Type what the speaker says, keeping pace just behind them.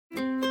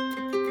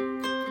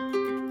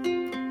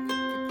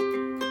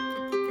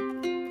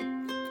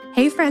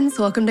Hey friends,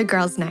 welcome to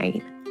Girls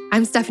Night.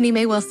 I'm Stephanie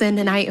Mae Wilson,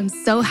 and I am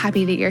so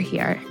happy that you're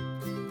here.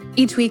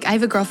 Each week, I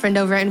have a girlfriend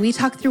over, and we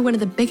talk through one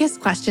of the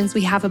biggest questions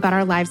we have about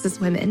our lives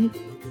as women.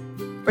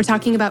 We're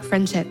talking about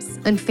friendships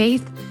and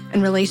faith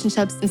and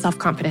relationships and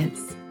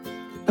self-confidence,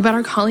 about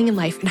our calling in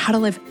life and how to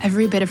live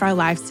every bit of our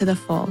lives to the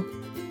full.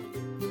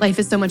 Life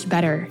is so much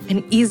better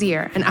and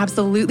easier and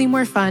absolutely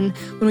more fun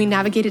when we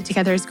navigate it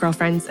together as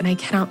girlfriends, and I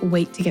cannot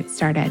wait to get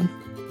started.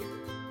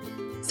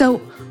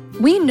 So,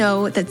 we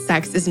know that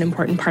sex is an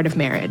important part of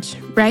marriage,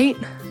 right?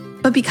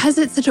 But because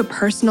it's such a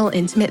personal,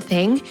 intimate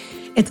thing,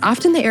 it's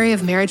often the area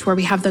of marriage where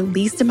we have the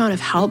least amount of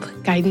help,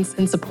 guidance,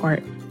 and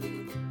support.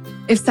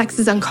 If sex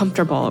is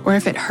uncomfortable, or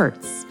if it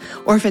hurts,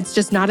 or if it's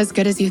just not as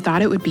good as you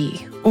thought it would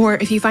be, or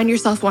if you find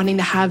yourself wanting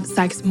to have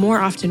sex more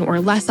often or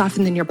less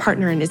often than your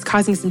partner and is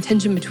causing some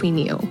tension between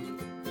you,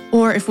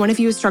 or if one of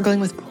you is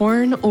struggling with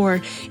porn,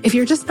 or if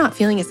you're just not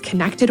feeling as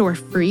connected or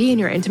free in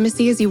your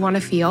intimacy as you want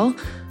to feel,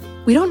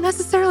 we don't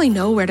necessarily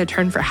know where to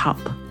turn for help.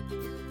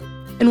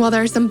 And while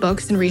there are some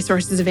books and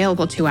resources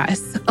available to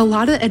us, a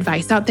lot of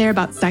advice out there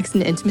about sex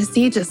and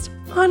intimacy just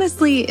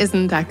honestly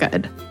isn't that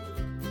good.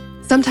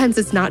 Sometimes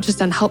it's not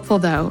just unhelpful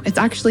though, it's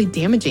actually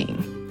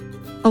damaging.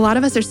 A lot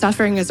of us are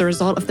suffering as a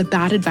result of the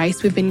bad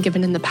advice we've been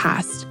given in the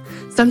past,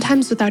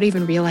 sometimes without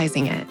even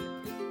realizing it.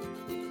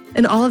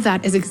 And all of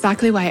that is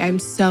exactly why I'm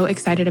so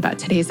excited about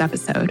today's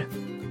episode.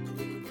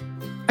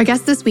 Our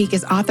guest this week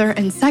is author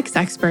and sex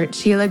expert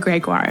Sheila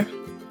Gregoire.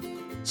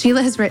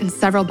 Sheila has written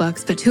several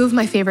books, but two of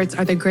my favorites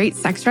are The Great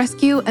Sex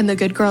Rescue and The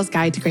Good Girl's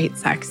Guide to Great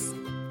Sex.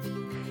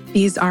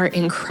 These are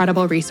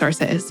incredible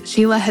resources.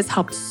 Sheila has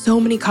helped so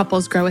many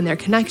couples grow in their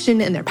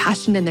connection and their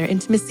passion and their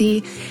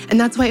intimacy, and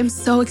that's why I'm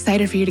so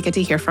excited for you to get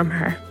to hear from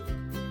her.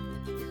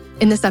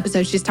 In this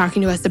episode, she's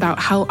talking to us about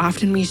how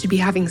often we should be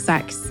having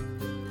sex.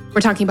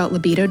 We're talking about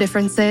libido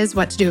differences,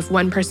 what to do if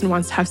one person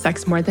wants to have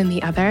sex more than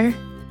the other.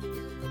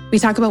 We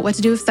talk about what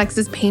to do if sex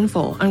is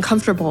painful,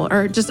 uncomfortable,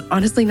 or just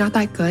honestly not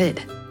that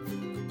good.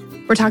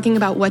 We're talking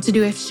about what to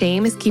do if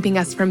shame is keeping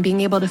us from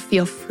being able to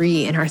feel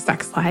free in our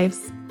sex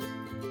lives.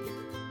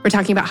 We're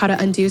talking about how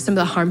to undo some of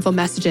the harmful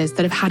messages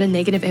that have had a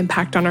negative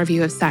impact on our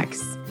view of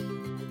sex.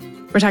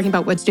 We're talking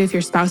about what to do if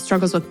your spouse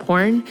struggles with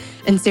porn,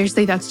 and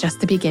seriously, that's just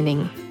the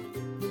beginning.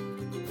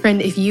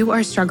 Friend, if you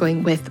are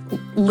struggling with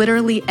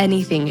literally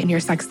anything in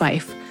your sex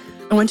life,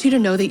 I want you to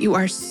know that you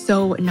are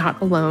so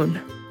not alone.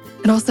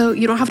 And also,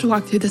 you don't have to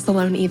walk through this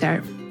alone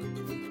either.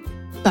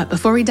 But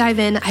before we dive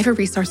in, I have a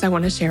resource I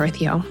want to share with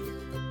you.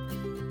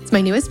 It's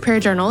my newest prayer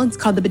journal. It's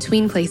called The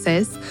Between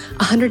Places,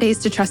 100 Days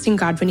to Trusting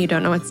God When You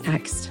Don't Know What's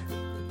Next.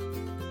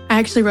 I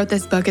actually wrote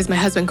this book as my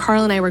husband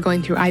Carl and I were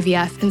going through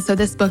IVF, and so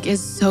this book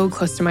is so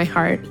close to my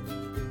heart.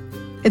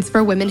 It's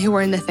for women who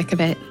were in the thick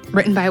of it,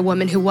 written by a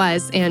woman who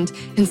was, and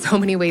in so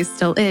many ways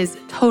still is,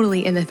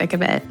 totally in the thick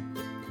of it.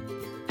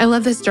 I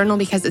love this journal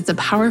because it's a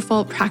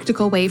powerful,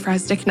 practical way for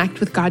us to connect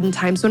with God in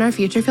times when our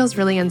future feels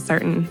really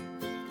uncertain.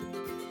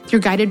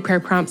 Through guided prayer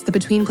prompts, The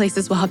Between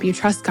Places will help you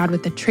trust God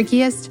with the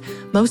trickiest,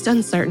 most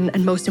uncertain,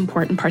 and most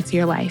important parts of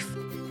your life.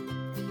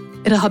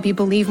 It'll help you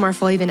believe more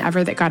fully than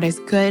ever that God is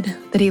good,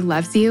 that He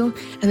loves you,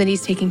 and that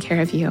He's taking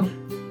care of you.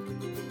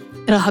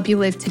 It'll help you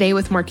live today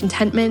with more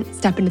contentment,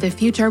 step into the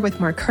future with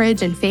more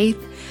courage and faith,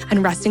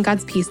 and rest in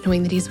God's peace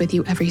knowing that He's with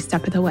you every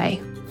step of the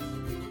way.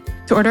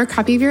 To order a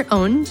copy of your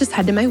own, just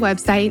head to my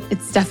website.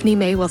 It's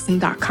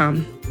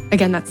stephaniemaywilson.com.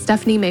 Again, that's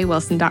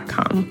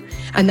stephaniemaywilson.com.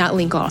 And that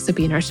link will also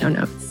be in our show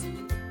notes.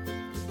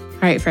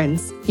 All right,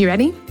 friends, you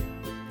ready?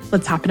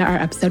 Let's hop into our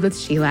episode with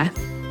Sheila.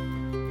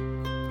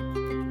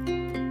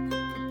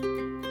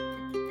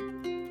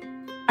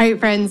 All right,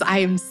 friends, I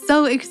am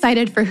so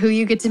excited for who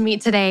you get to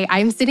meet today.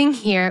 I'm sitting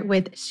here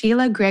with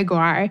Sheila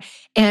Gregoire,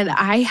 and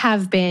I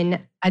have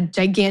been a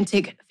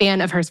gigantic fan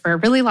of hers for a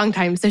really long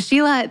time. So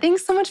Sheila,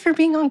 thanks so much for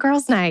being on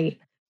Girls Night.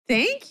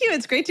 Thank you.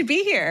 It's great to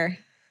be here.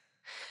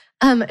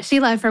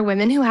 Sheila, for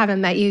women who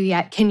haven't met you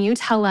yet, can you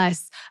tell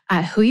us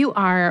who you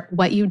are,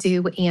 what you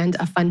do, and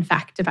a fun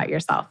fact about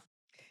yourself?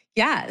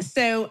 Yeah.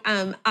 So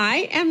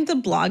I am the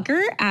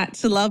blogger at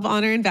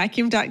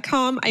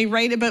toLoveHonorAndVacuum.com. I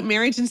write about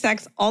marriage and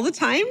sex all the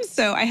time.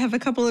 So I have a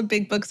couple of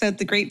big books out,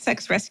 The Great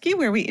Sex Rescue,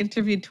 where we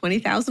interviewed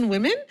 20,000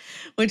 women,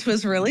 which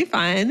was really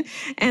fun.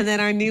 And then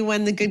our new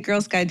one, The Good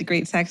Girl's Guide to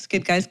Great Sex,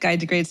 Good Guy's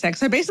Guide to Great Sex.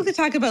 So I basically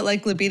talk about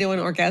like libido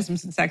and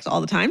orgasms and sex all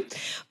the time.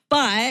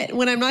 But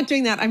when I'm not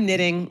doing that, I'm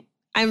knitting.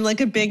 I'm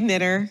like a big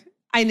knitter.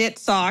 I knit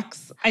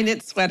socks. I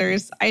knit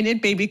sweaters. I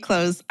knit baby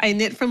clothes. I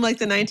knit from like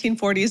the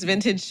 1940s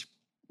vintage,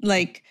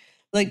 like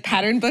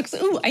pattern books.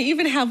 Ooh, I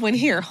even have one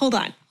here. Hold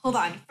on. For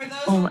those.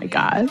 Oh my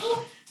gosh.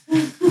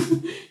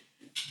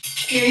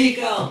 Here you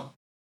go.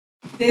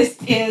 This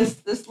is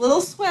this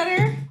little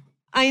sweater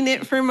I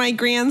knit for my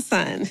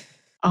grandson.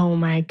 Oh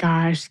my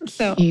gosh,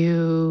 So,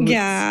 cute.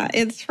 yeah,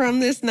 it's from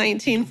this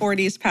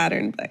 1940s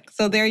pattern book.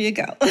 So there you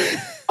go.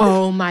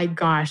 Oh my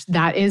gosh,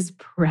 that is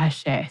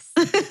precious.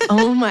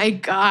 Oh my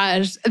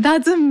gosh,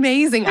 that's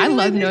amazing. I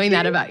love knowing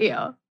that about you.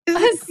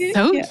 That's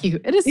so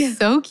cute. It is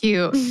so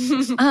cute.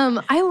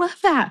 I love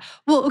that.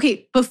 Well,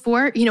 okay,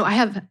 before, I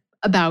have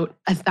about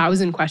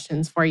 1,000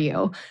 questions for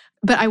you.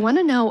 But I want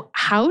to know,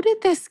 how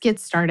did this get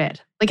started?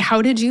 Like,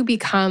 how did you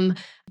become,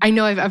 I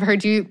know I've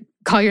heard you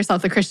call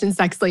yourself the Christian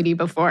sex lady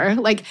before.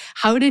 Like,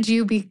 how did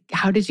you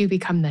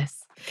become this?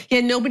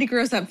 Yeah, nobody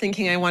grows up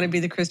thinking I want to be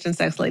the Christian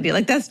sex lady.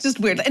 Like, that's just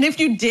weird. And if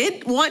you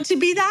did want to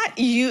be that,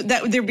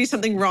 there'd be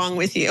something wrong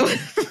with you,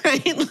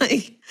 right?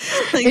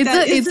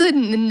 It's a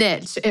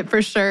niche. It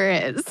for sure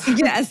is.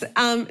 Yes.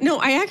 No,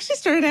 I actually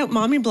started out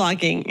mommy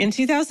blogging in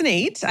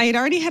 2008. I had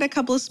already had a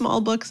couple of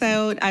small books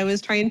out. I was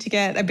trying to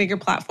get a bigger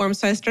platform.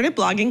 So I started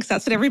blogging because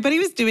that's what everybody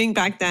was doing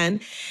back then.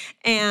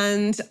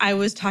 And I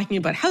was talking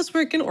about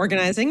housework and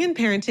organizing and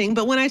parenting.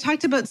 But when I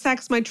talked about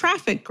sex, my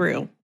traffic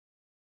grew.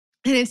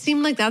 And it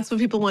seemed like that's what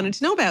people wanted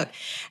to know about.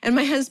 And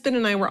my husband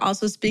and I were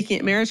also speaking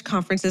at marriage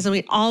conferences, and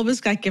we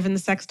always got given the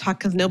sex talk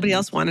because nobody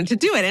else wanted to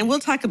do it. And we'll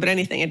talk about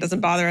anything. It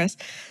doesn't bother us.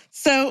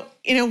 So,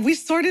 we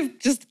sort of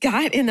just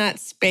got in that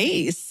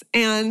space.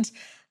 And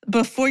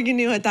before you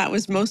knew it, that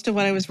was most of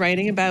what I was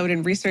writing about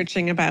and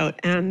researching about.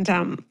 And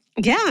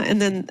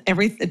and then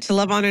To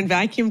Love, Honor, and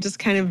Vacuum just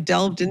kind of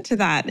delved into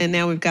that. And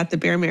now we've got the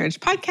Bare Marriage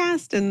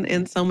podcast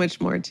and so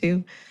much more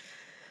too.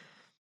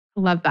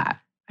 Love that.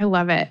 I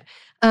love it.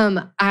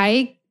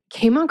 I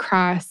came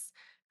across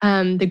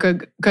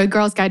the Good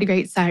Girls Guide to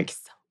Great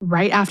Sex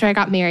right after I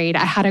got married.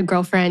 I had a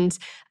girlfriend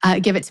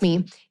give it to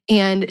me,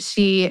 and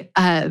she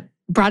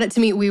brought it to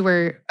me.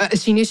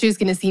 She knew she was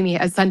going to see me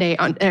on Sunday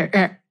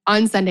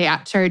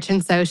at church,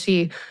 and so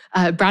she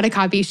brought a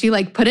copy. She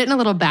put it in a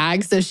little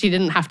bag so she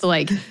didn't have to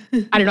I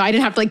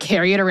didn't have to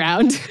carry it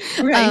around.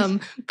 Right.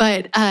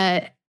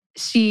 But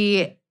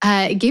she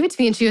gave it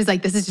to me, and she was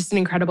like, "This is just an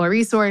incredible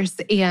resource,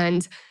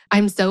 and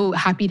I'm so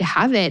happy to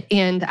have it."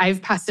 And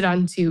I've passed it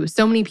on to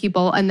so many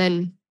people. And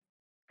then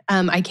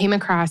I came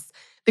across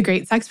The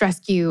Great Sex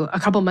Rescue a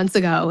couple months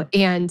ago,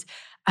 and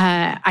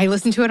I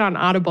listened to it on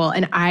Audible.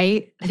 And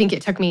I think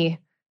it took me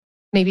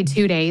maybe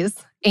 2 days.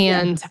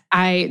 And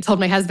I told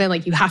my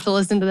husband, you have to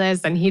listen to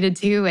this. And he did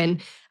too.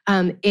 And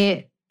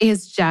it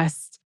is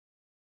just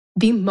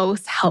the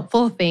most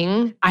helpful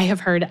thing I have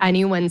heard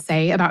anyone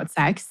say about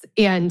sex,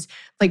 and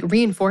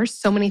reinforced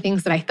so many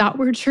things that I thought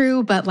were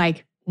true, but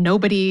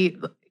nobody,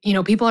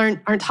 people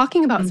aren't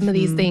talking about some of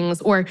these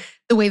things, or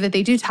the way that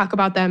they do talk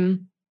about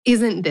them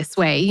isn't this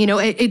way.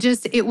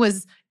 It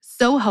was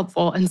so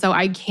helpful. And so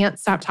I can't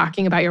stop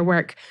talking about your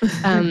work.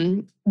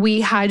 We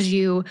had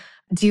you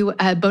do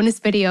a bonus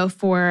video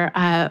for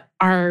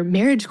our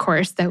marriage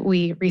course that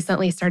we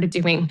recently started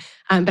doing.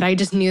 But I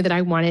just knew that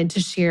I wanted to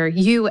share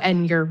you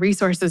and your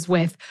resources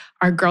with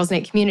our Girls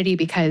Night community,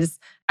 because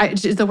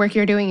the work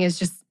you're doing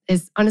is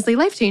honestly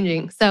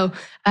life-changing. So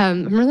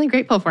I'm really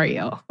grateful for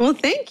you. Well,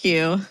 thank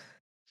you.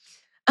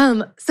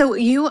 So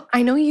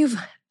I know you've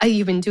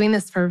been doing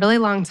this for a really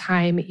long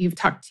time. You've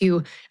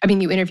you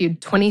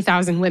interviewed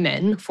 20,000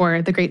 women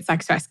for The Great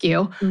Sex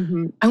Rescue.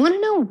 Mm-hmm. I want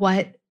to know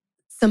what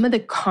some of the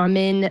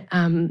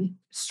common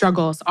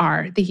struggles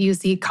are that you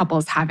see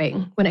couples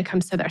having when it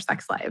comes to their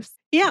sex lives.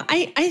 Yeah,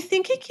 I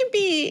think it can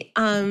be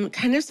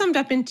kind of summed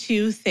up in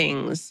two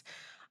things.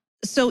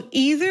 So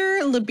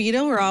either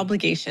libido or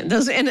obligation.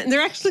 And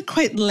they're actually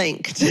quite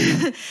linked.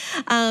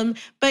 But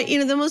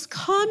the most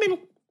common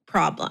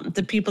problem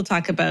that people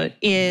talk about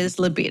is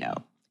libido.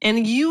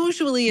 And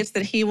usually it's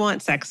that he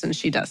wants sex and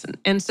she doesn't.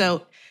 And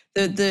so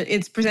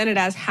it's presented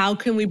as, how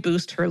can we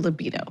boost her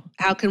libido?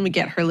 How can we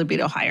get her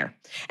libido higher?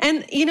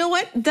 And you know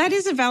what? That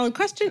is a valid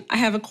question. I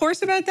have a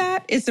course about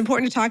that. It's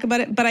important to talk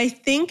about it. But I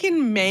think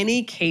in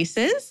many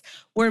cases,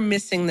 we're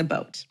missing the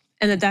boat,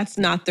 and that's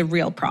not the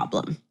real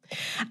problem.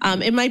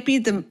 It might be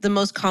the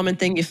most common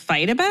thing you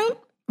fight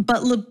about,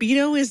 but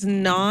libido is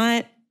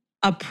not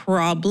a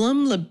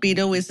problem.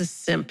 Libido is a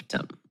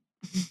symptom.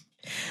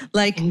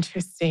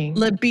 Interesting.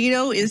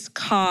 Libido is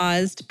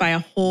caused by a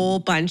whole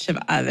bunch of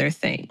other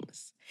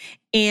things.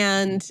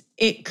 And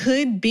it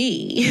could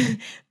be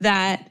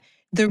that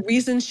the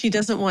reason she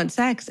doesn't want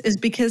sex is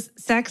because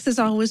sex has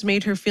always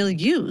made her feel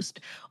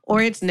used,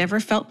 or it's never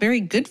felt very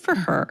good for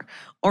her,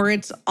 or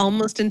it's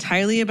almost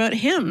entirely about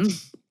him.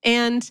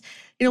 And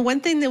one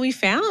thing that we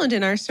found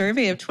in our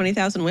survey of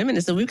 20,000 women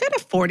is that we've got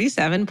a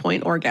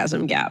 47-point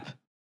orgasm gap.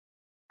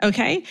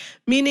 Okay?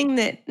 Meaning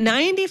that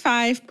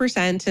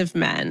 95% of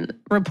men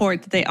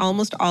report that they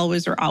almost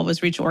always or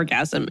always reach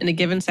orgasm in a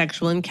given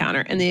sexual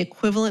encounter, and the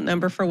equivalent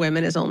number for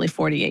women is only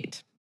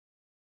 48.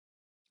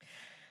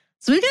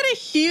 So we've got a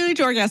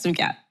huge orgasm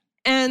gap.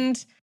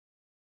 And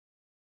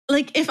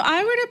if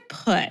I were to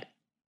put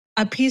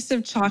a piece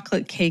of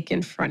chocolate cake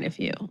in front of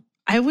you,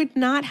 I would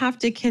not have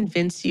to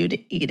convince you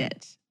to eat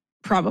it,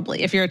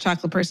 probably, if you're a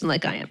chocolate person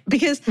like I am.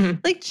 Because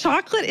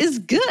chocolate is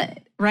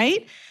good,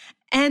 right?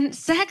 And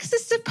sex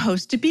is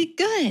supposed to be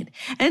good.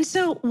 And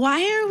so why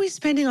are we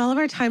spending all of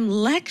our time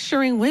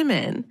lecturing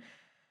women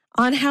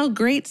on how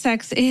great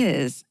sex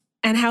is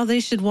and how they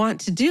should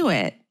want to do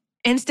it,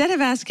 instead of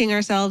asking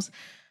ourselves,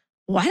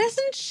 why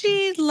doesn't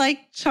she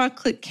like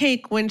chocolate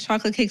cake when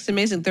chocolate cake's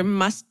amazing? There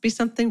must be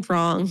something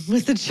wrong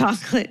with the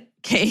chocolate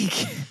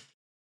cake.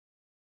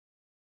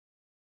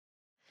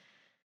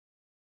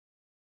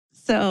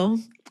 So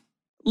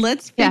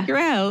Let's Yeah. figure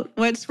out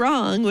what's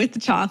wrong with the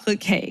chocolate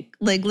cake.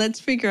 Like, let's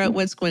figure out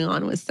what's going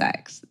on with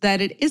sex, that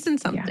it isn't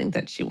something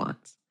that she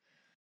wants.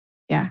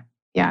 Yeah.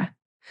 Yeah.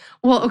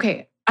 Well,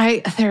 okay.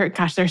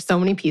 There's so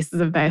many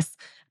pieces of this.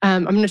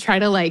 I'm going to try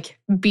to like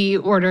be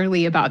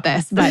orderly about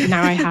this, but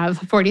now I have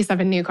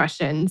 47 new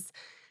questions.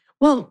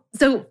 Well,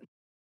 so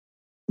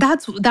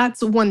that's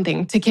one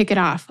thing to kick it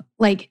off.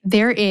 Like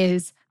there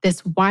is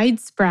this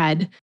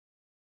widespread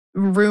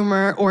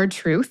rumor or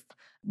truth,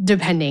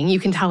 depending, you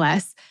can tell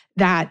us,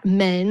 that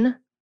men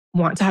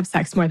want to have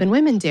sex more than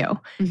women do.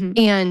 Mhm.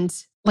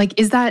 And like,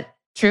 is that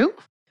true?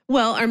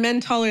 Well, are men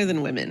taller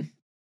than women?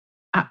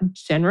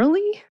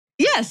 Generally?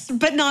 Yes,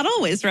 but not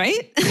always,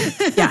 right?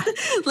 Yeah.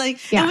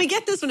 And we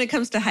get this when it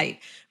comes to height,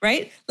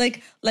 right?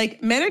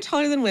 Like men are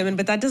taller than women,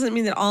 but that doesn't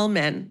mean that all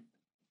men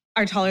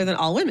are taller than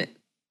all women.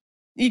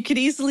 You could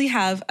easily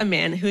have a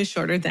man who is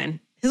shorter than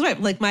his wife.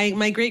 Like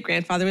my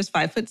great-grandfather was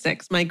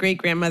 5'6". My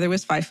great-grandmother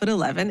was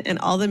 5'11", and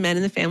all the men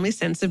in the family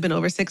since have been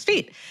over 6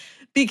 feet.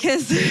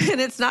 Because, and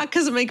it's not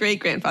because of my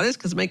great-grandfather, it's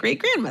because of my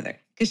great-grandmother,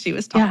 because she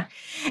was tall. Yeah.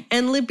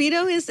 And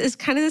libido is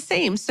kind of the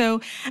same. So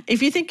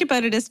if you think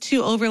about it as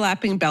two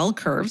overlapping bell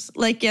curves,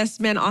 like yes,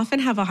 men often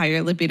have a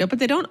higher libido, but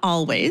they don't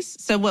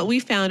always. So what we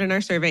found in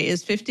our survey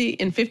is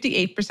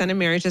 58% of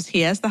marriages,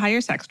 he has the higher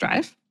sex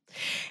drive.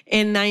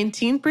 In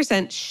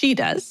 19%, she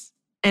does.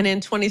 And in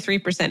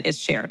 23%, it's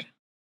shared.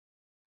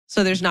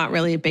 So there's not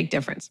really a big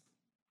difference.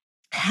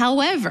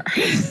 However,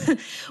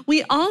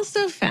 we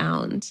also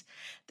found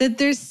that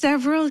there's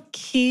several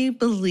key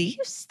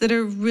beliefs that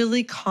are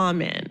really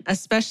common,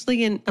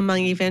 especially among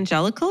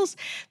evangelicals,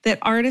 that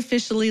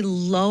artificially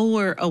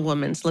lower a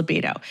woman's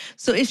libido.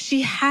 So if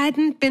she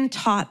hadn't been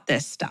taught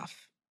this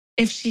stuff,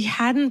 if she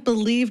hadn't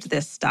believed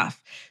this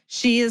stuff,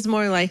 she is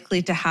more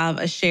likely to have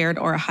a shared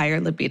or a higher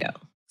libido.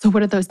 So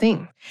what are those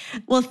things?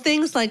 Well,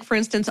 things like, for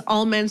instance,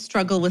 all men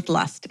struggle with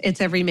lust.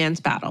 It's every man's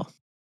battle.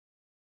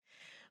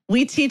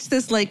 We teach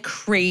this like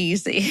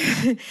crazy.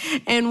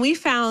 And we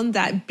found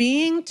that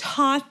being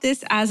taught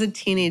this as a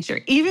teenager,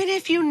 even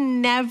if you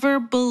never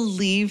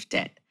believed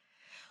it,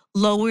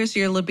 lowers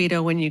your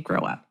libido when you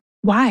grow up.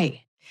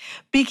 Why?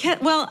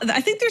 Because, well,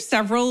 I think there's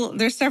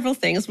several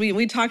things.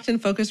 We talked in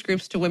focus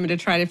groups to women to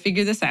try to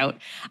figure this out.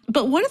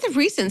 But one of the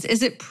reasons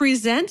is it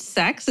presents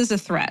sex as a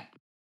threat.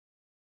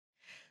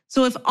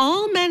 So if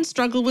all men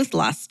struggle with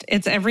lust,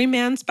 it's every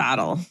man's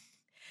battle,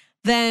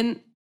 then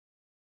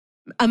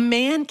a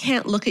man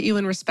can't look at you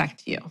and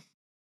respect you.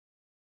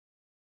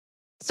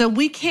 So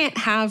we can't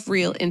have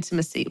real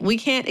intimacy. We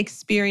can't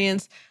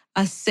experience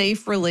a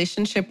safe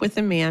relationship with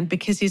a man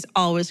because he's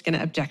always going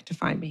to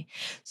objectify me.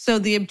 So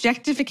the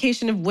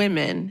objectification of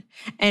women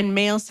and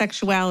male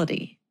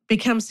sexuality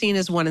becomes seen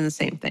as one and the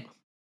same thing.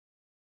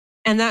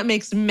 And that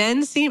makes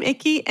men seem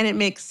icky, and it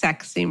makes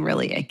sex seem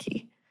really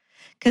icky.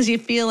 Because you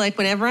feel like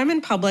whenever I'm in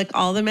public,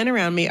 all the men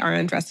around me are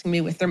undressing me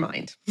with their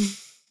mind.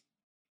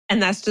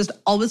 And that's just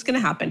always going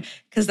to happen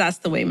because that's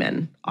the way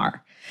men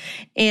are.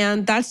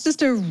 And that's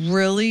just a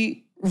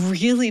really,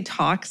 really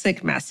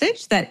toxic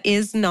message that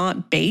is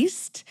not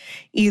based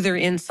either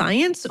in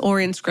science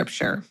or in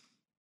scripture.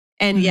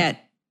 And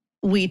yet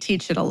we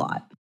teach it a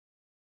lot.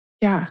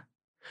 Yeah.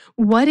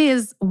 What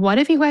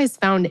have you guys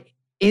found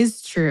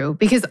is true?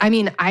 Because I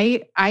mean,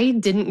 I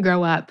didn't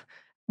grow up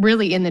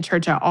really in the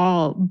church at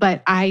all,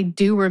 but I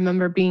do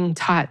remember being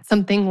taught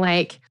something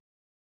like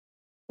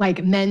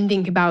men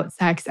think about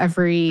sex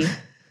every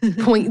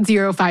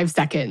 0.05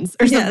 seconds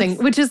or something,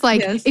 which is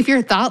like, if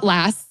your thought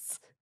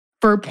lasts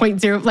for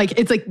 0.0, like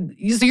it's like,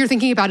 so you're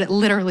thinking about it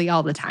literally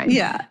all the time.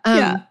 Yeah.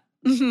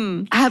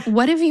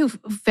 What have you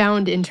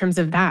found in terms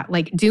of that?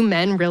 Like, do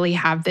men really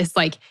have this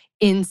like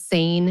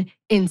insane,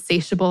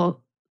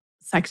 insatiable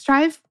sex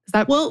drive? Is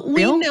that real?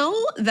 We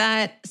know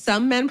that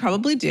some men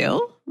probably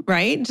do,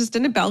 right? Just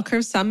in a bell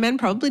curve, some men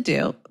probably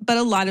do, but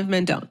a lot of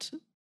men don't.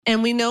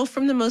 And we know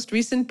from the most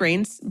recent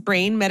brain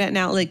scan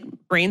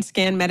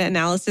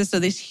meta-analysis, so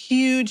these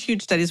huge,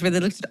 huge studies where they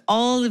looked at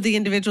all of the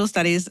individual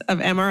studies of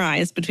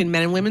MRIs between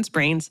men and women's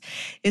brains,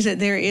 is that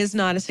there is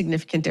not a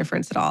significant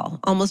difference at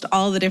all. Almost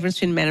all the difference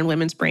between men and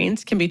women's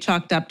brains can be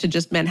chalked up to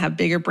just men have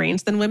bigger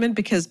brains than women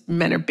because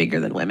men are bigger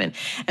than women.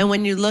 And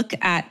when you look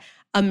at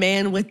a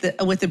man with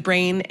a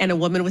brain and a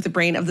woman with a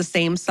brain of the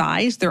same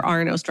size, there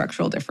are no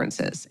structural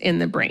differences in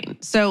the brain.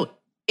 So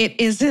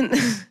it isn't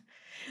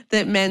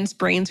that men's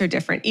brains are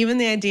different. Even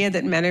the idea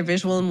that men are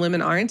visual and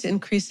women aren't,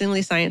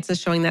 increasingly science is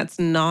showing that's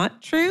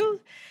not true.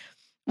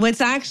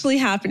 What's actually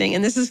happening,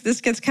 and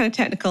this gets kind of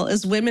technical,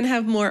 is women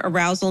have more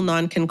arousal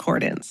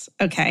non-concordance,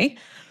 okay?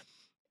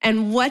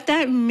 And what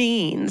that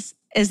means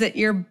is that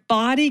your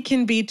body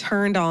can be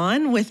turned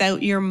on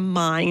without your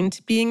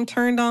mind being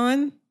turned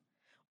on,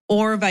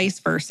 or vice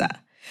versa.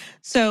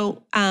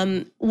 So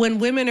when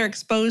women are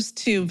exposed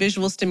to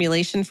visual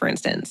stimulation, for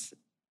instance,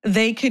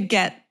 they could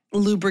get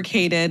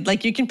lubricated.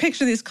 Like you can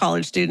picture these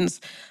college students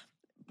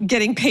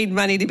getting paid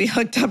money to be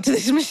hooked up to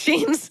these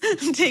machines,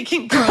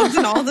 taking probes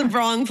in all the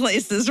wrong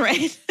places,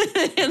 right?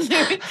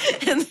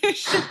 and they're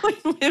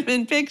showing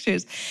women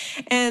pictures.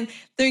 And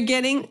they're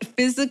getting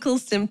physical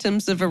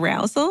symptoms of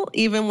arousal,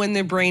 even when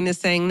their brain is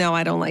saying, no,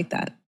 I don't like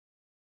that.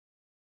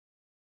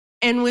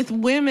 And with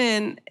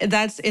women,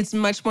 it's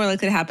much more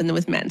likely to happen than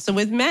with men. So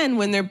with men,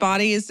 when their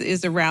body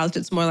is aroused,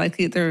 it's more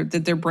likely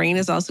that their brain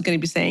is also going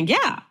to be saying,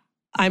 yeah,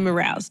 I'm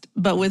aroused.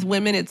 But with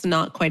women, it's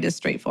not quite as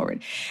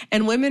straightforward.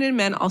 And women and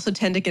men also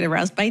tend to get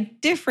aroused by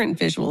different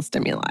visual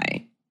stimuli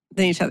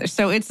than each other.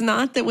 So it's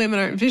not that women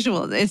aren't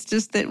visual. It's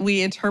just that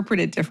we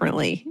interpret it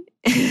differently.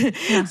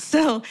 Yeah.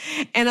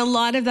 And a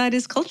lot of that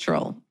is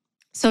cultural.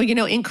 So,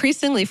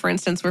 increasingly, for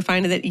instance, we're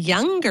finding that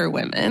younger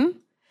women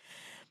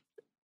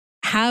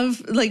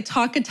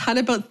talk a ton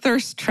about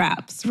thirst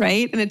traps,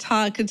 right? And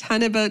talk a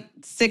ton about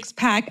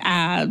six-pack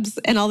abs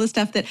and all this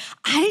stuff that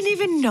I didn't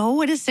even know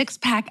what a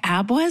six-pack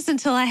ab was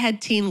until I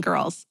had teen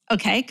girls,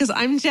 okay? Because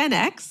I'm Gen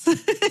X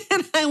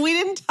and we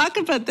didn't talk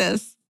about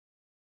this.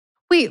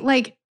 Wait,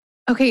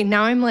 okay,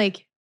 now I'm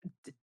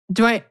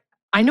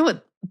I know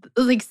what,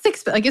 a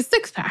six-pack. Yeah,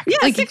 six-pack.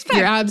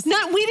 Your abs.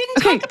 No, we didn't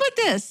talk about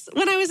this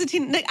when I was a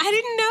teen. I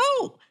didn't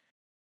know.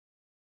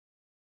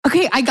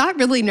 Okay, I got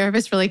really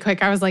nervous really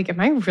quick. I was like, am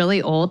I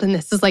really old? And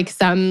this is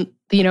some,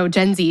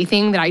 Gen Z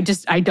thing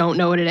that I don't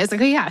know what it is.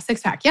 Like, oh yeah,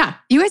 six-pack. Yeah.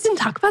 You guys didn't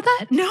talk about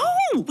that? No,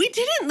 we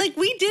didn't.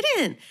 We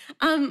didn't.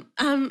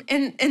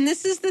 And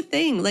this is the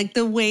thing.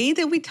 The way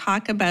that we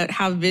talk about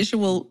how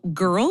visual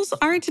girls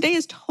are today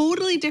is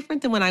totally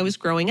different than when I was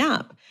growing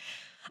up.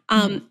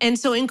 And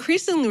so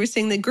increasingly we're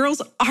seeing that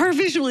girls are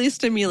visually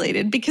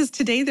stimulated because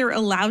today they're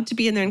allowed to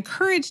be and they're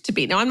encouraged to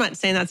be. Now, I'm not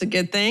saying that's a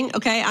good thing,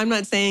 okay? I'm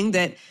not saying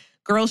that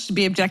girls should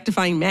be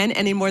objectifying men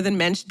any more than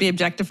men should be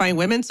objectifying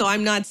women. So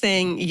I'm not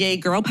saying, yay,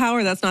 girl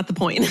power. That's not the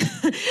point.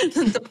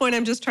 The point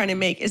I'm just trying to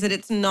make is that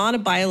it's not a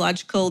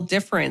biological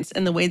difference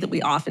in the way that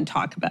we often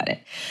talk about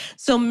it.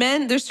 So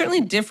men, there's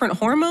certainly different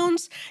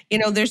hormones.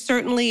 There's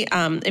certainly,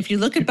 if you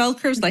look at bell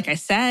curves, like I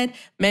said,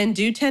 men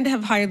do tend to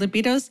have higher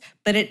libidos,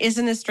 but it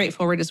isn't as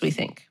straightforward as we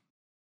think.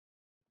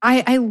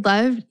 I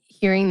love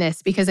hearing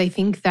this because I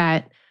think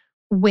that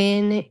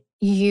when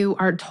you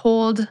are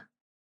told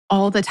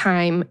all the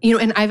time,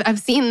 and I've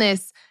seen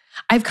this,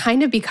 I've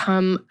kind of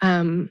become,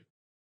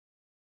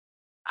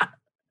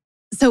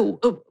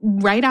 so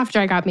right after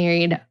I got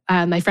married,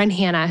 my friend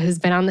Hannah, who's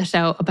been on the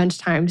show a bunch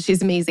of times,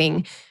 she's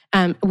amazing.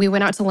 We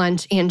went out to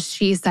lunch and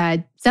she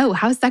said, so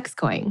how's sex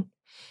going?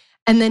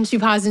 And then she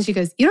paused and she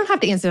goes, you don't have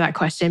to answer that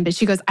question. But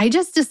she goes, I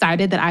just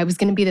decided that I was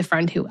going to be the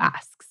friend who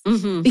asks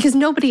because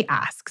nobody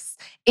asks.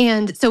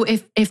 And so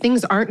if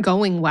things aren't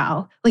going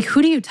well,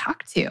 who do you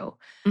talk to?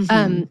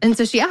 And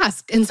so she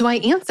asked, and so I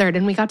answered,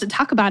 and we got to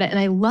talk about it. And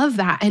I love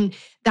that. And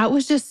that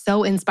was just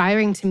so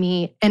inspiring to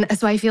me. And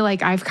so I feel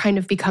like I've kind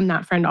of become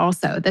that friend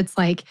also. That's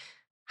like,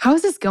 how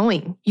is this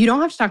going? You don't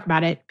have to talk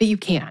about it, but you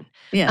can.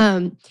 Yeah.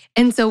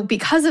 And so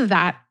because of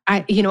that,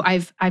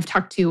 I've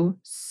talked to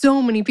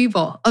so many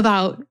people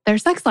about their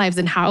sex lives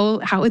and how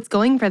it's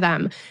going for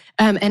them.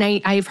 And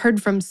I've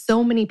heard from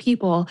so many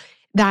people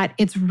that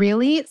it's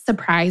really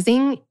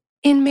surprising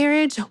in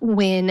marriage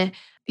when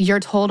you're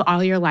told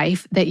all your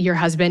life that your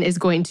husband is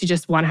going to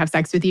just want to have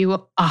sex with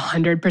you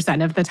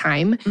 100% of the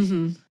time.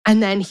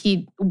 And then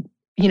he,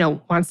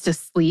 wants to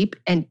sleep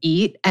and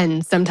eat.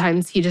 And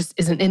sometimes he just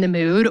isn't in the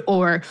mood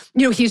or,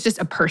 he's just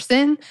a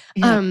person.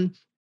 Yeah.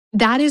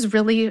 That is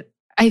really,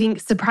 I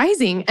think,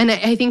 surprising. And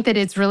I think that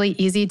it's really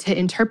easy to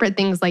interpret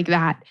things like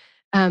that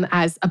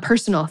as a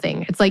personal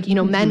thing. It's like,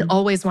 men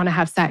always want to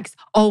have sex,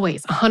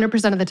 always,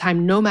 100% of the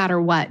time, no matter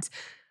what.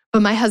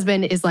 But my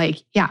husband is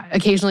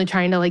occasionally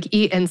trying to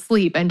eat and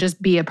sleep and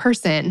just be a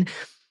person.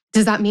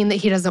 Does that mean that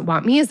he doesn't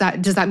want me?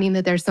 Does that mean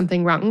that there's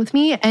something wrong with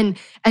me? And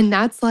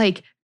that's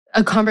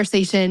a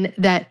conversation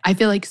that I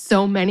feel like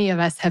so many of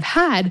us have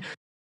had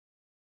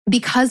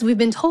because we've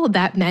been told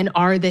that men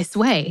are this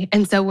way.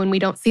 And so when we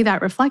don't see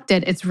that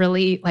reflected, it's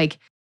really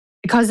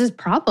it causes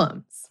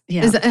problems.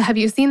 Yeah. Have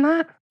you seen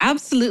that?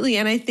 Absolutely.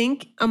 And I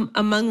think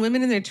among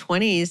women in their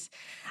 20s,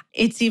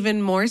 it's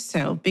even more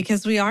so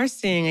because we are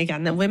seeing,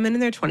 again, that women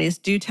in their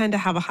 20s do tend to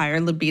have a higher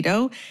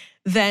libido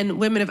than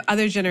women of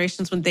other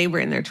generations when they were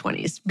in their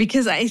 20s.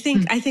 Because I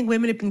think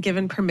women have been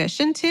given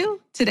permission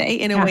to today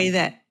in a way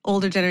that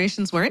older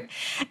generations weren't.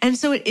 And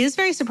so it is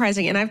very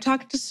surprising. And I've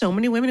talked to so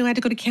many women who had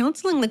to go to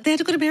counseling. They had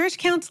to go to marriage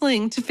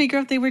counseling to figure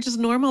out if they were just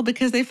normal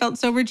because they felt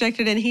so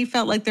rejected. And he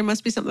felt like there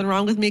must be something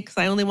wrong with me because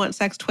I only want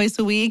sex twice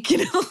a week,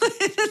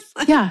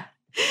 Yeah.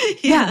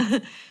 Yeah.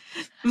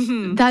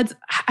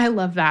 I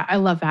love that. I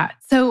love that.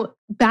 So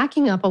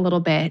backing up a little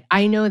bit,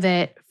 I know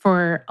that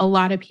for a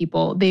lot of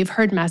people, they've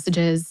heard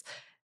messages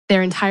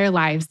their entire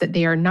lives that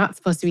they are not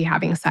supposed to be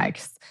having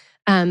sex.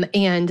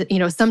 And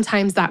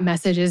sometimes that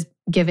message is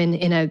given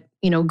in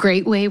a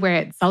great way where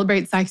it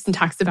celebrates sex and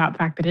talks about the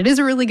fact that it is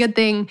a really good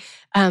thing.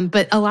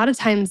 But a lot of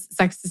times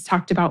sex is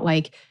talked about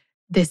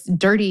this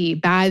dirty,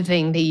 bad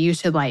thing that you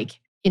should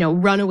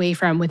run away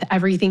from with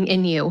everything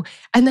in you.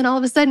 And then all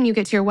of a sudden you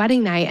get to your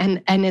wedding night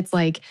and it's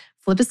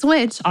flip a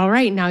switch. All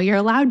right, now you're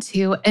allowed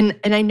to. And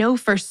I know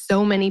for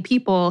so many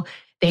people,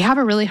 they have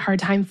a really hard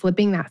time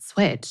flipping that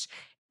switch.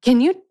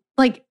 Can you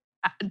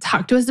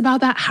talk to us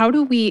about that? How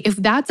do we, if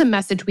that's a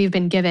message we've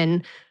been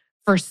given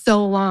for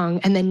so long,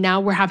 and then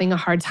now we're having a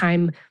hard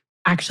time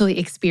actually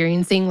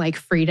experiencing like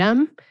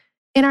freedom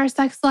in our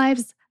sex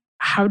lives,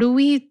 how do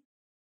we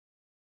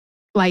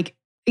I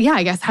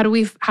guess how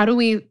do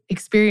we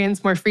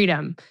experience more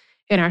freedom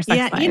in our sex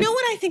Yeah, lives? you know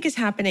what I think is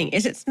happening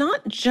is it's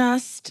not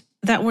just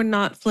that we're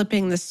not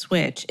flipping the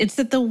switch. It's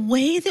that the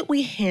way that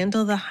we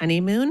handle the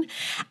honeymoon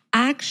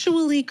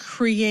actually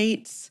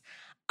creates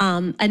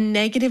a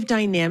negative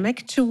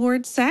dynamic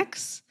towards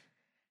sex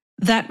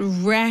that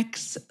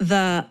wrecks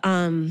the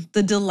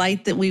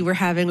delight that we were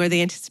having or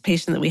the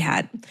anticipation that we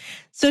had.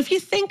 So if you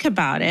think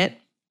about it,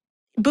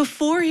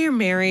 before you're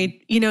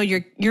married,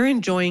 you're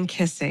enjoying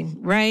kissing,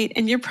 right?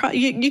 And you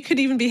could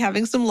even be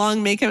having some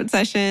long makeout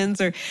sessions,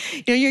 or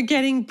you're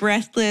getting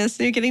breathless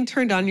and you're getting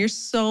turned on. You're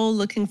so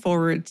looking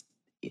forward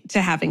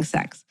to having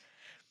sex.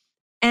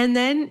 And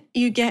then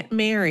you get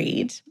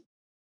married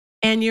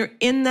and you're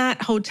in that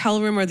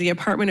hotel room or the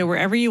apartment or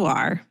wherever you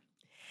are,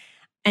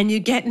 and you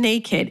get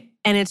naked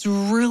and it's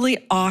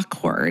really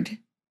awkward.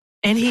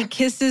 And he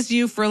kisses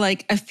you for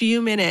like a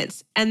few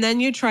minutes, and then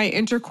you try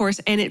intercourse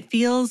and it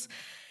feels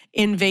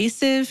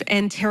invasive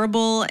and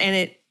terrible,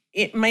 and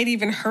it might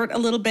even hurt a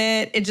little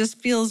bit. It just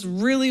feels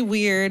really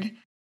weird.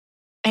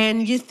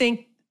 And you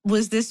think,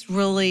 was this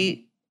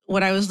really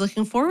what I was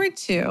looking forward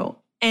to?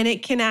 And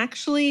it can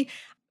actually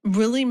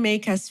really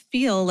make us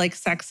feel like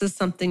sex is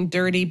something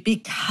dirty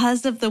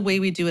because of the way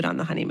we do it on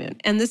the honeymoon.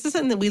 And this is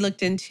something that we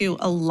looked into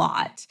a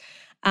lot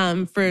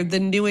for the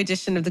new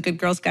edition of the Good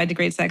Girls Guide to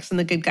Great Sex and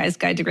the Good Guys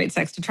Guide to Great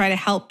Sex, to try to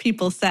help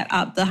people set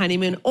up the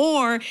honeymoon,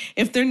 or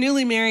if they're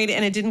newly married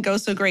and it didn't go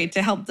so great,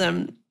 to help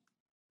them,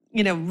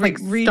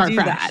 redo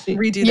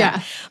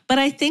that. But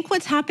I think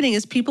what's happening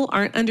is people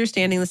aren't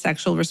understanding the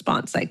sexual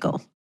response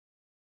cycle.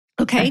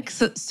 Okay,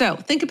 so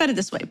think about it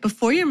this way.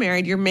 Before you're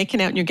married, you're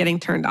making out and you're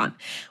getting turned on.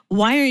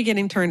 Why are you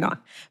getting turned on?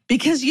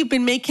 Because you've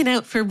been making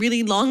out for a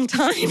really long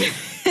time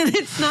and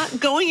it's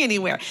not going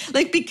anywhere.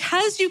 Like,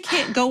 because you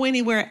can't go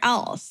anywhere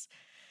else,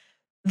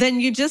 then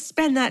you just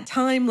spend that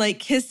time like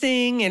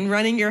kissing and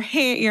running your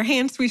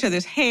hands through each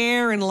other's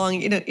hair and along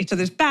each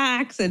other's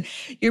backs, and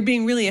you're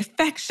being really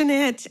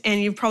affectionate,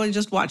 and you've probably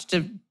just watched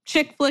a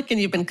chick flick and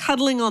you've been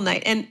cuddling all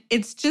night. And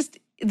it's just,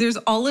 there's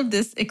all of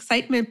this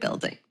excitement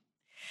building.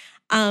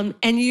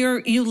 And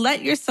you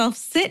let yourself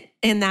sit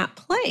in that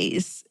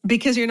place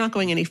because you're not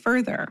going any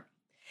further.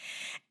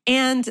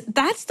 And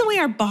that's the way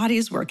our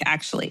bodies work,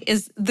 actually,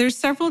 is there's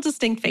several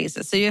distinct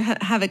phases. So you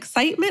have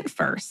excitement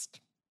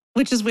first,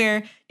 which is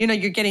where,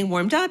 you're getting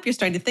warmed up, you're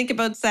starting to think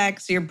about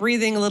sex, you're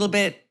breathing a little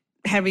bit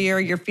heavier,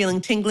 you're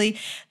feeling tingly.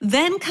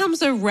 Then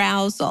comes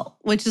arousal,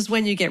 which is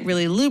when you get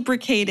really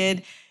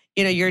lubricated.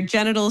 Your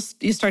genitals,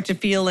 you start to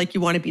feel like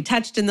you want to be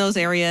touched in those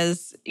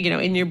areas,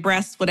 in your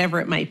breasts, whatever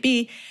it might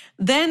be.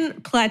 Then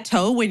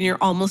plateau, when you're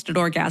almost at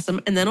orgasm,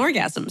 and then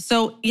orgasm.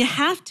 So you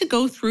have to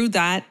go through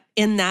that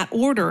in that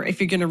order if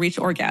you're going to reach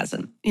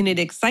orgasm. You need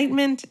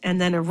excitement, and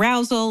then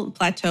arousal,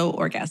 plateau,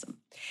 orgasm.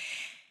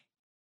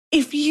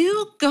 If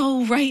you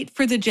go right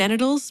for the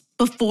genitals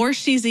before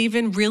she's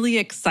even really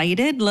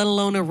excited, let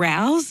alone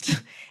aroused,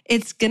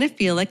 it's going to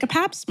feel like a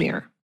pap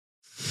smear.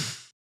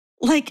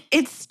 Like,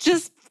 it's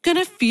just going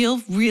to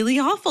feel really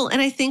awful.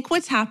 And I think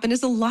what's happened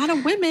is a lot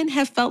of women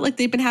have felt like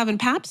they've been having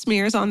pap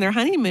smears on their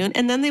honeymoon,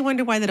 and then they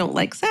wonder why they don't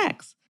like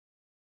sex.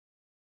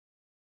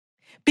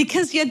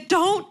 Because you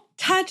don't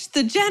touch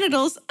the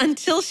genitals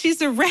until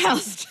she's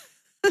aroused.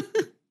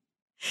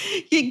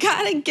 You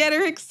got to get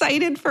her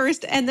excited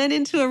first and then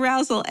into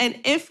arousal. And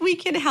if we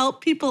can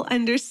help people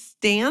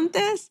understand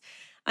this,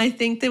 I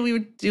think that we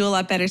would do a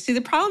lot better. See,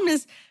 the problem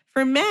is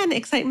for men,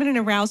 excitement and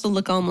arousal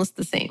look almost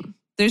the same.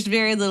 There's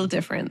very little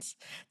difference.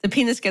 The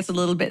penis gets a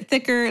little bit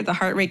thicker, the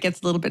heart rate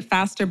gets a little bit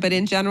faster, but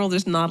in general,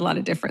 there's not a lot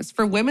of difference.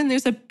 For women,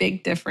 there's a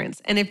big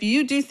difference. And if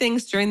you do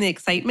things during the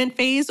excitement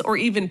phase or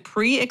even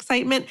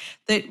pre-excitement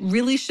that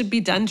really should be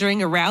done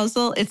during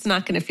arousal, it's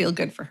not going to feel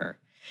good for her.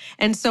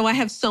 And so I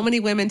have so many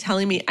women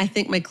telling me, I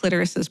think my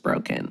clitoris is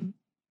broken,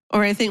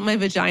 or I think my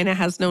vagina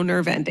has no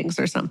nerve endings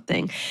or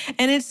something.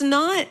 And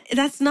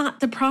that's not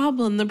the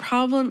problem. The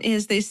problem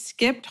is they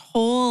skipped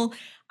whole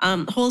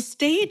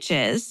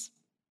stages.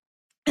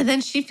 And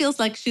then she feels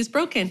like she's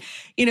broken.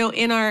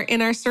 In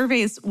our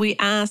surveys, we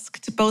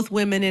asked both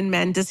women and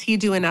men, does he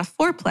do enough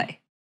foreplay?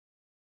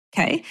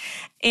 Okay.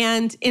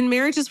 And in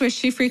marriages where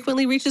she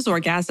frequently reaches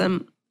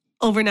orgasm,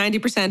 over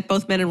 90%,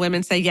 both men and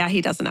women say, yeah,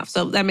 he does enough.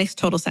 So that makes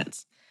total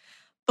sense.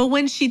 But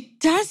when she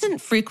doesn't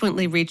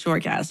frequently reach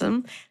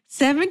orgasm,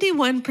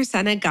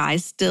 71% of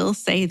guys still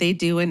say they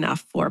do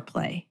enough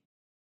foreplay.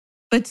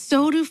 But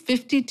so do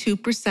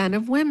 52%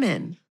 of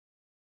women.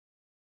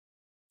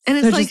 And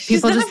it's like,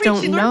 she's not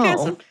reaching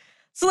orgasm.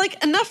 So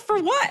like, enough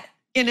for what?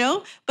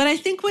 But I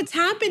think what's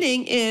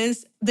happening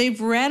is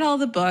they've read all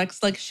the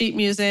books like Sheet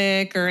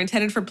Music or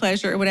Intended for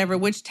Pleasure or whatever,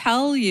 which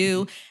tell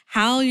you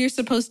how you're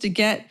supposed to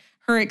get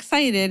her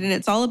excited, and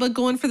it's all about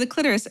going for the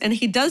clitoris. And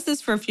he does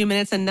this for a few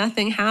minutes and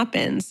nothing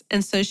happens.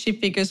 And so she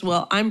figures,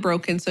 well, I'm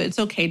broken, so it's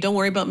okay. Don't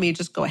worry about me.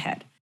 Just go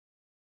ahead.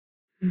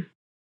 I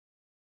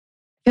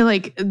feel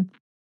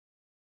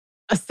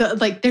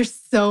like there's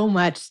so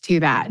much to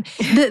that.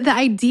 The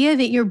idea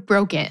that you're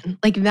broken,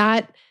 like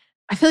that,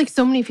 I feel like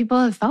so many people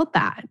have felt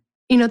that.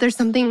 There's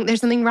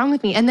something wrong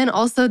with me. And then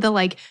also the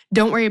like,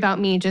 don't worry about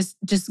me, just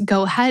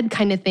go ahead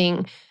kind of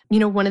thing.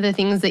 One of the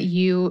things that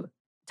you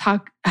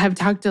have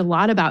talked a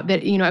lot about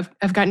that,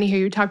 I've gotten to hear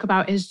you talk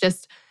about is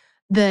just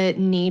the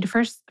need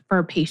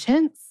for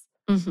patience,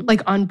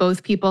 like on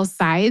both people's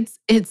sides.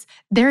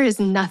 There is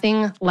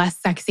nothing less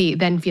sexy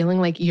than feeling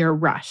like you're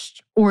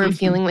rushed or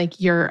feeling like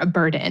you're a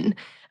burden.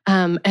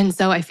 And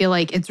so I feel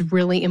like it's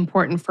really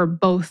important for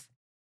both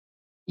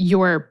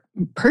your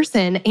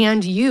person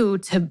and you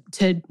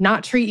to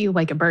not treat you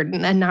like a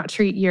burden and not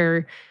treat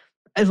your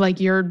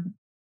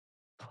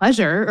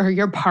pleasure or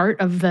your part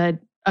of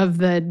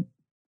the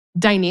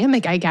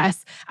dynamic, I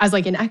guess, as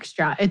like an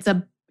extra.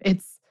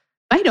 It's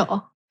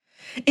vital.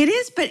 It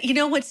is, but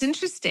what's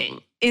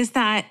interesting is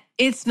that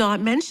it's not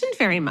mentioned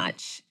very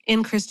much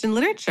in Christian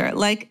literature.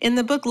 Like in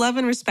the book Love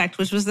and Respect,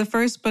 which was the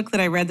first book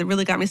that I read that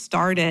really got me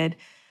started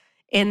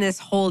in this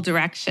whole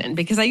direction,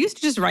 because I used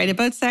to just write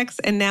about sex,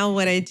 and now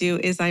what I do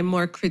is I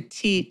more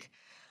critique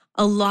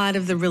a lot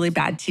of the really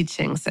bad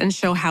teachings and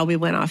show how we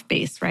went off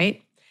base,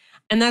 right?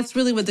 And that's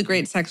really what the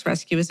Great Sex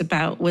Rescue is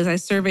about. Was I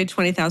surveyed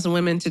 20,000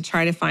 women to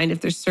try to find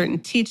if there's certain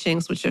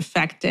teachings which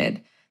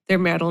affected their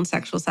marital and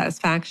sexual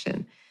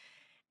satisfaction.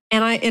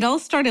 And it all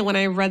started when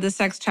I read the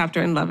sex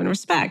chapter in Love and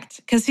Respect,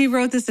 because he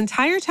wrote this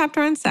entire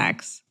chapter on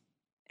sex,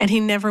 and he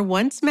never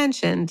once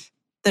mentioned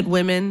that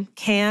women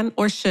can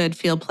or should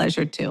feel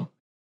pleasure too.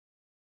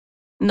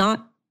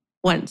 Not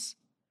once.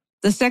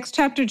 The sex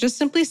chapter just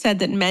simply said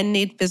that men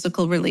need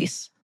physical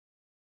release.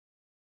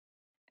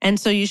 And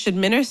so you should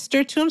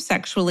minister to him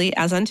sexually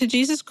as unto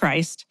Jesus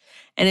Christ.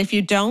 And if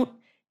you don't,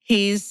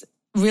 he's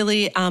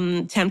really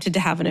tempted to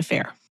have an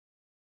affair.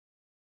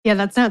 Yeah,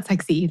 that's not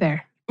sexy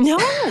either. No,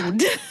 no,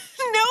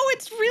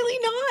 it's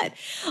really not.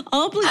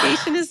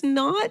 Obligation is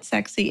not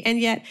sexy. And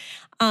yet,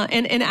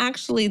 and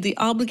actually the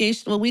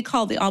obligation, what we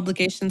call the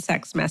obligation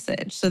sex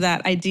message, so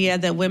that idea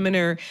that women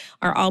are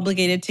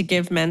obligated to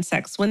give men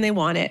sex when they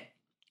want it,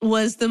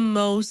 was the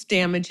most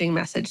damaging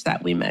message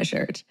that we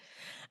measured.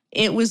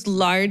 It was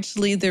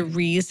largely the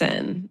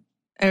reason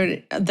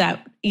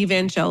that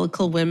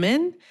evangelical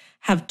women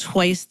have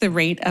twice the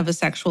rate of a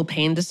sexual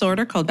pain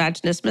disorder called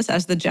vaginismus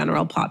as the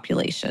general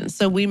population.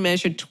 So we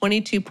measured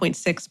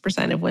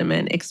 22.6% of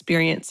women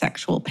experience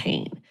sexual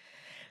pain.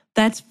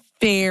 That's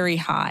very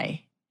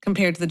high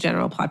compared to the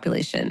general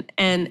population.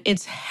 And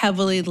it's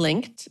heavily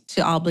linked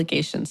to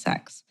obligation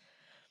sex.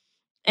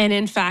 And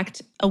in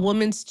fact, a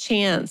woman's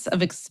chance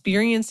of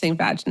experiencing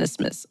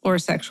vaginismus or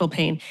sexual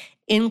pain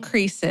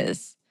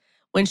increases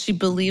when she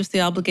believes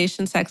the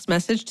obligation sex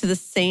message to the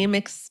same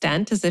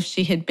extent as if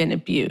she had been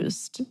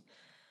abused.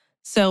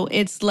 So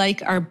it's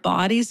like our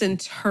bodies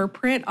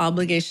interpret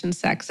obligation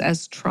sex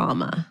as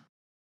trauma.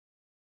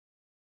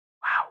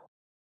 Wow.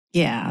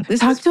 Yeah.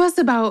 Talk to us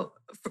about,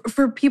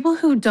 for people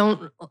who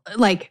don't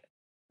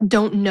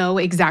know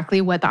exactly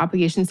what the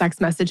obligation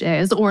sex message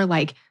is, or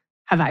like,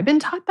 have I been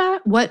taught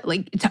that?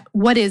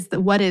 What is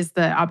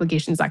the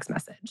obligation sex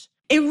message?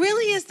 It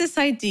really is this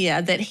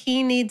idea that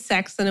he needs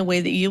sex in a way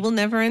that you will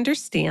never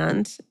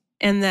understand,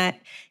 and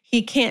that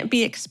he can't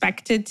be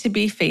expected to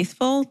be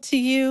faithful to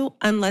you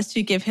unless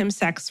you give him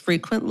sex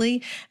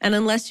frequently. And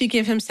unless you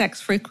give him sex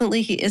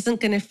frequently, he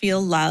isn't going to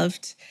feel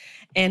loved,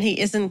 and he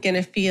isn't going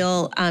to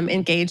feel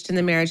engaged in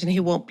the marriage, and he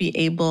won't be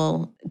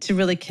able to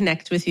really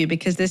connect with you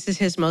because this is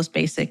his most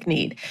basic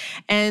need.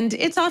 And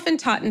it's often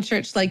taught in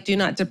church, like, do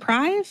not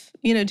deprive,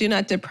 do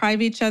not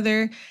deprive each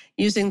other,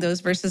 using those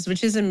verses,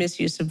 which is a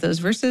misuse of those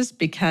verses,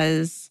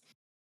 because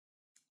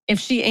if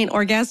she ain't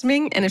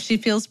orgasming and if she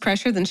feels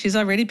pressure, then she's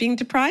already being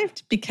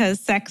deprived, because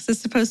sex is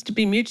supposed to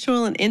be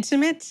mutual and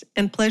intimate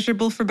and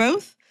pleasurable for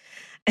both.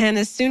 And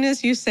as soon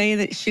as you say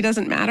that she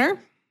doesn't matter,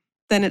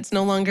 then it's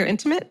no longer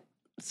intimate.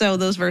 So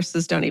those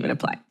verses don't even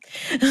apply.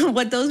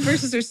 What those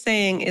verses are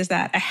saying is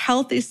that a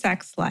healthy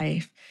sex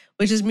life,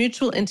 which is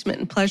mutual, intimate,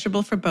 and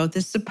pleasurable for both,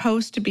 is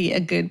supposed to be a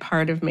good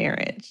part of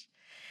marriage.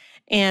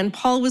 And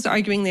Paul was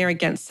arguing there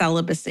against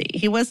celibacy.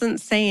 He wasn't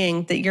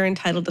saying that you're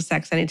entitled to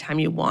sex anytime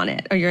you want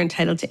it, or you're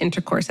entitled to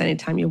intercourse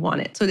anytime you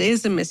want it. So it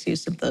is a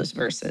misuse of those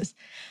verses.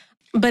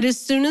 But as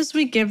soon as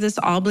we give this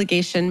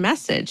obligation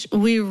message,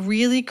 we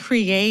really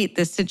create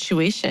this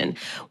situation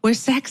where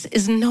sex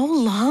is no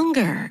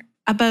longer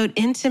about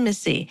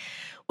intimacy,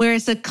 where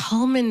it's a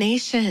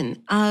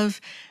culmination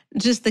of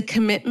just the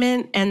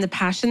commitment and the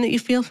passion that you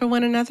feel for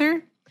one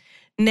another.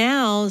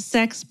 Now,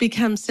 sex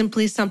becomes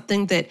simply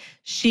something that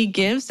she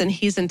gives and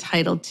he's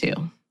entitled to.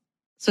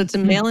 So it's a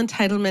male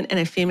entitlement and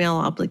a female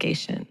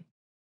obligation.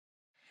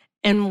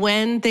 And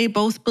when they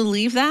both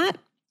believe that,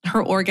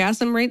 her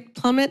orgasm rate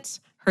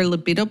plummets, her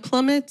libido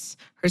plummets,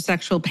 her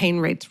sexual pain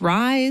rates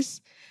rise,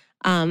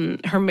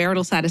 her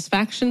marital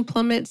satisfaction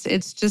plummets.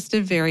 It's just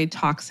a very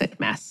toxic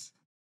mess.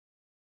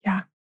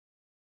 Yeah.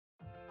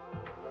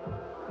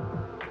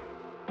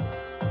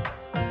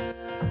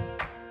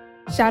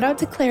 Shout out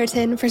to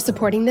Claritin for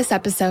supporting this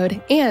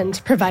episode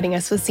and providing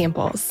us with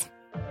samples.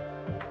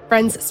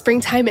 Friends,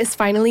 springtime is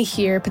finally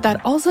here, but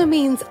that also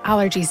means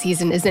allergy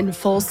season is in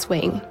full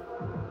swing.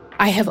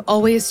 I have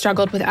always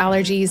struggled with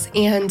allergies,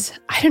 and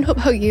I don't know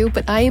about you,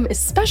 but I am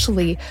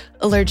especially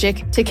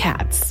allergic to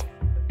cats.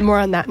 More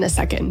on that in a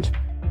second.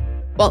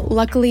 Well,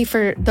 luckily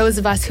for those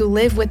of us who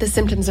live with the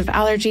symptoms of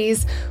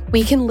allergies,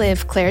 we can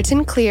live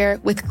Claritin Clear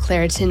with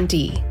Claritin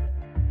D.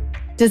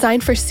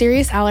 Designed for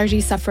serious allergy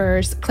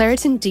sufferers,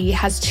 Claritin D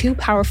has 2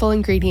 powerful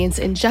ingredients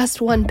in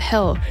just one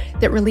pill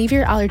that relieve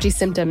your allergy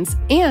symptoms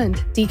and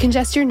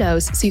decongest your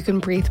nose so you can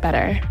breathe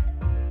better.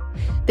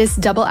 This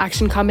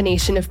double-action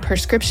combination of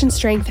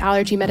prescription-strength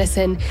allergy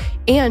medicine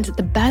and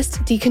the best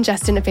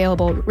decongestant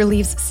available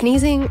relieves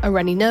sneezing, a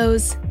runny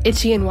nose,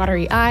 itchy and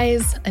watery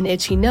eyes, an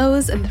itchy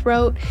nose and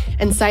throat,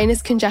 and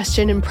sinus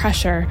congestion and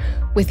pressure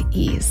with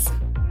ease.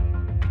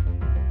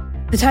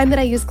 The time that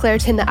I use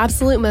Claritin the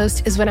absolute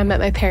most is when I'm at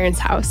my parents'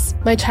 house,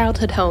 my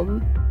childhood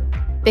home.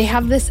 They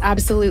have this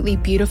absolutely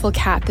beautiful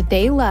cat that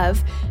they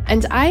love,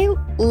 and I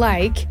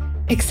like,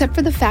 except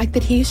for the fact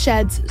that he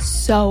sheds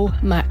so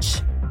much.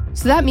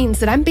 So that means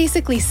that I'm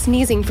basically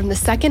sneezing from the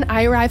second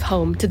I arrive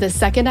home to the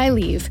second I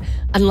leave,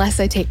 unless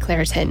I take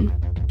Claritin.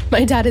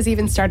 My dad has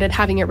even started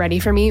having it ready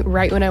for me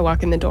right when I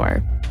walk in the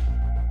door.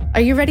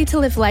 Are you ready to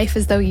live life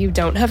as though you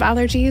don't have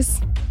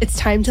allergies? It's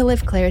time to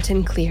live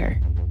Claritin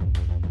Clear.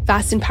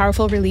 Fast and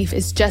powerful relief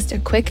is just a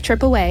quick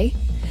trip away.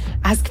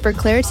 Ask for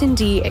Claritin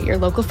D at your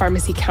local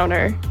pharmacy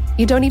counter.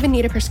 You don't even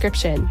need a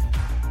prescription.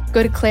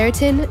 Go to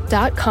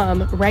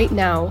Claritin.com right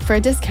now for a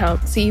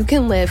discount so you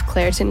can live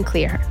Claritin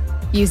Clear.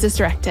 Use as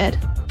directed.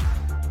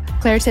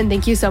 Claritin,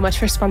 thank you so much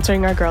for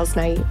sponsoring our girls'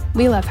 night.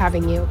 We love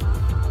having you.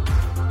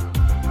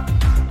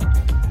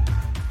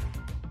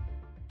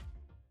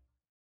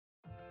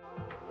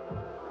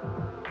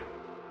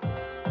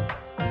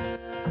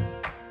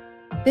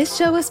 This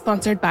show is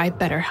sponsored by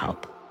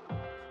BetterHelp.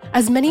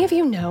 As many of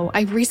you know,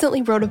 I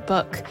recently wrote a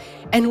book,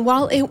 and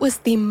while it was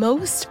the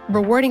most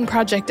rewarding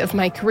project of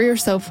my career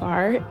so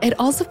far, it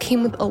also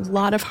came with a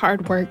lot of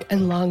hard work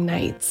and long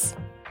nights.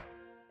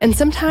 And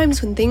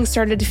sometimes when things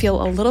started to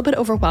feel a little bit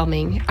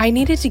overwhelming, I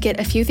needed to get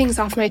a few things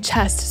off my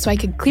chest so I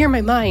could clear my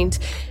mind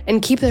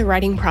and keep the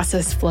writing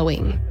process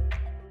flowing.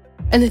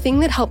 And the thing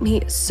that helped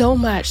me so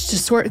much to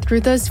sort through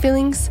those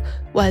feelings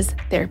was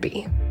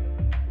therapy.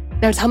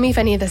 Now tell me if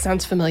any of this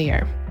sounds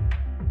familiar.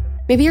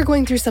 Maybe you're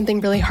going through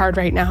something really hard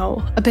right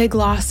now, a big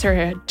loss or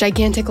a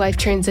gigantic life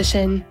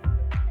transition.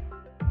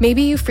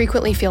 Maybe you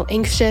frequently feel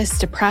anxious,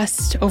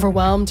 depressed,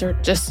 overwhelmed, or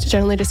just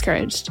generally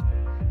discouraged.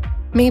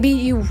 Maybe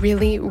you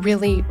really,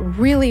 really,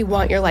 really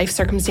want your life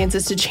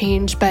circumstances to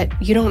change, but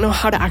you don't know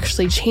how to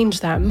actually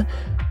change them.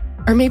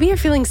 Or maybe you're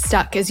feeling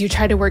stuck as you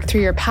try to work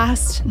through your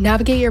past,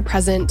 navigate your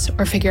present,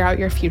 or figure out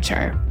your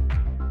future.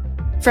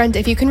 Friend,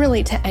 if you can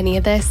relate to any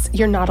of this,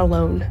 you're not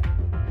alone.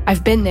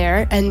 I've been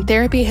there, and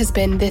therapy has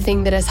been the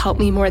thing that has helped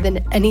me more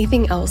than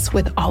anything else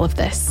with all of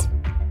this.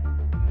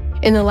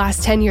 In the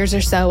last 10 years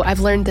or so, I've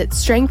learned that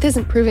strength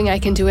isn't proving I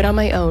can do it on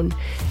my own.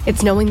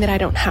 It's knowing that I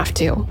don't have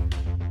to.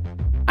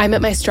 I'm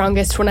at my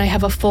strongest when I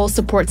have a full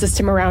support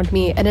system around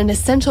me, and an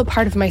essential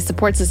part of my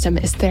support system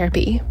is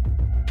therapy.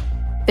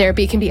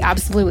 Therapy can be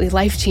absolutely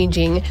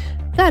life-changing.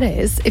 That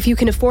is, if you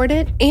can afford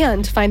it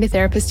and find a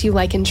therapist you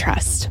like and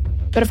trust.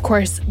 But of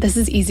course, this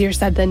is easier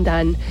said than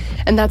done,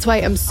 and that's why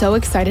I'm so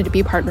excited to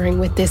be partnering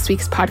with this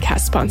week's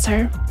podcast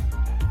sponsor.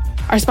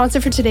 Our sponsor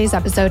for today's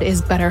episode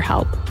is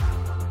BetterHelp.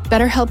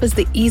 BetterHelp is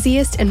the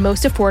easiest and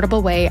most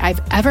affordable way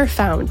I've ever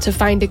found to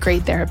find a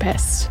great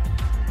therapist.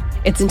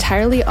 It's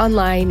entirely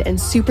online and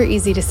super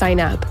easy to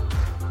sign up.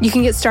 You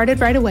can get started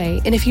right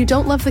away, and if you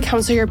don't love the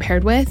counselor you're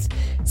paired with,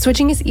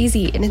 switching is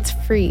easy and it's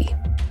free.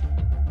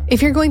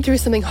 If you're going through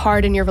something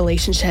hard in your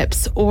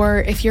relationships,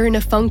 or if you're in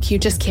a funk you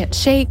just can't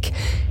shake,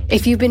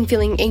 if you've been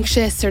feeling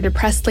anxious or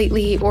depressed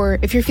lately, or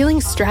if you're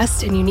feeling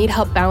stressed and you need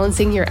help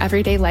balancing your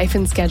everyday life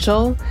and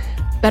schedule,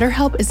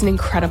 BetterHelp is an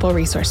incredible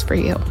resource for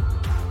you.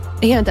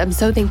 And I'm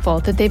so thankful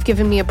that they've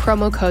given me a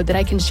promo code that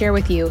I can share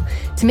with you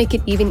to make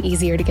it even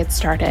easier to get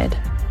started.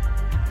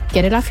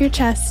 Get it off your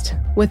chest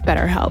with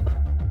BetterHelp.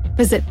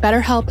 Visit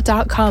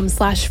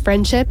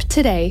betterhelp.com/friendship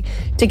today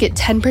to get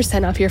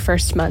 10% off your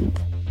first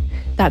month.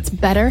 That's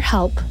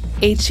BetterHelp,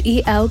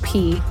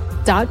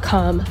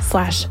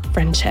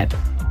 HELP.com/friendship.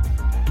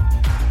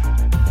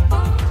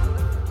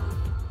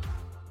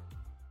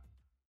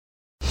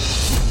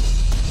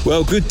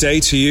 Well, good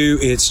day to you.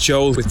 It's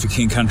Joel with The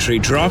King Country,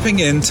 dropping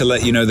in to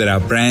let you know that our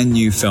brand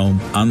new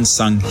film,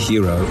 Unsung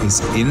Hero,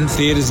 is in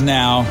theaters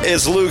now.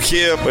 It's Luke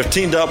here. We've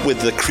teamed up with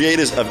the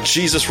creators of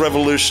Jesus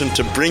Revolution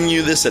to bring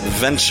you this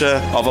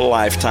adventure of a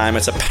lifetime.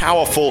 It's a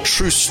powerful,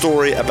 true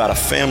story about a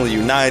family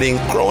uniting,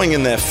 growing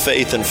in their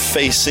faith, and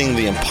facing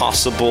the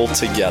impossible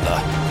together.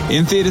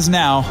 In theaters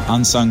now,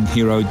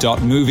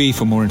 unsunghero.movie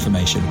for more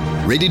information.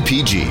 Rated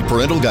PG.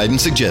 Parental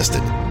guidance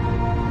suggested.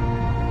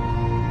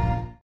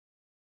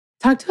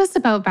 Talk to us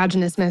about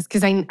vaginismus,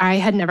 because I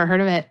had never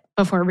heard of it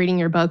before reading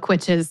your book,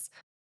 which is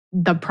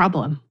the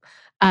problem.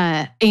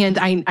 And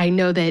I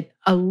know that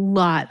a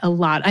lot,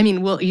 I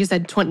mean, well, you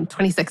said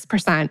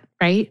 26%,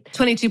 right?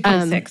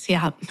 22.6,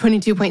 yeah.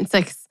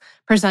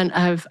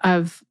 22.6%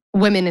 of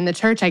women in the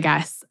church, I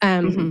guess,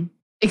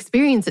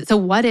 experience it. So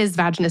what is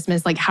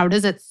vaginismus? Like, how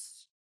does it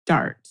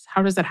start?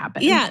 How does it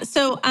happen? Yeah,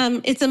 so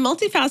it's a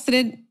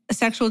multifaceted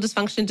sexual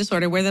dysfunction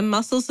disorder where the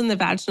muscles in the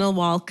vaginal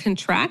wall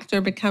contract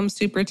or become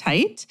super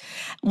tight,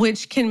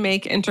 which can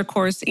make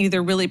intercourse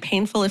either really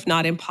painful, if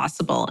not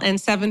impossible. And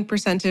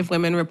 7% of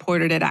women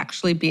reported it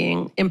actually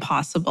being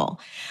impossible.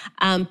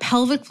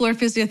 Pelvic floor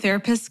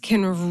physiotherapists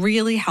can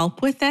really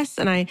help with this.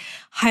 And I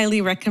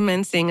highly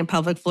recommend seeing a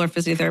pelvic floor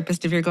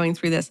physiotherapist if you're going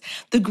through this.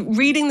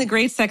 Reading The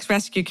Great Sex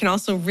Rescue can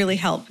also really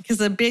help,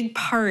 because a big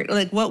part,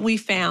 like what we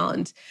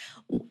found,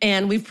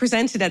 and we've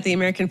presented at the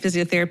American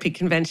Physiotherapy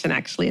Convention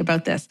actually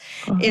about this,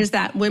 is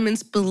that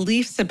women's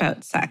beliefs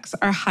about sex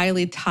are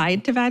highly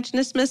tied to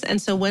vaginismus.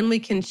 And so when we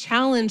can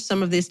challenge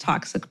some of these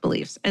toxic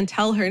beliefs and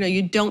tell her, no,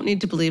 you don't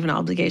need to believe in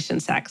obligation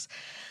sex,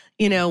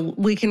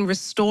 we can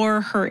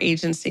restore her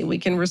agency. We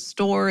can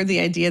restore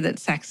the idea that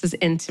sex is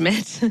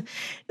intimate.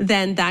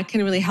 Then that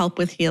can really help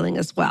with healing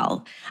as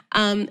well.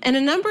 And a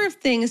number of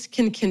things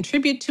can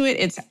contribute to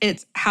it.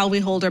 It's how we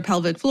hold our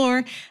pelvic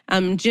floor.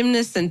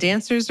 Gymnasts and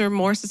dancers are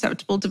more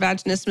susceptible to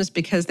vaginismus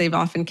because they've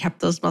often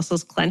kept those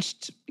muscles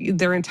clenched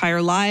their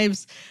entire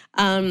lives.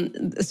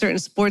 Certain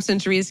sports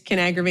injuries can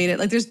aggravate it.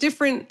 Like there's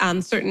different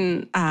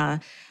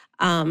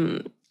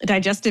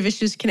digestive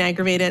issues can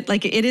aggravate it.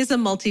 Like it is a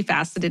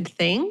multifaceted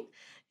thing.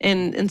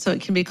 And so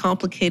it can be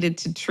complicated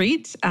to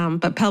treat,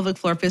 but pelvic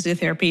floor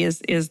physiotherapy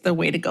is the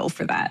way to go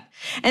for that.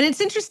 And it's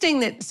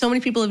interesting that so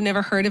many people have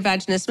never heard of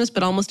vaginismus,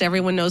 but almost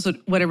everyone knows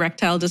what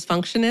erectile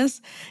dysfunction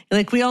is.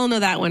 Like we all know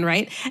that one,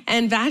 right?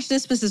 And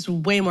vaginismus is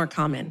way more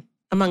common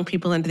among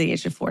people under the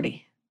age of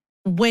 40.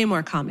 Way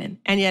more common.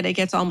 And yet it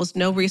gets almost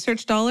no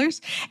research dollars.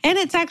 And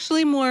it's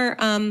actually more,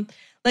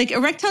 like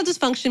erectile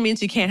dysfunction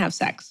means you can't have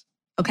sex,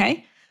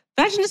 okay?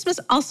 Vaginismus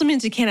also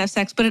means you can't have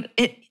sex, but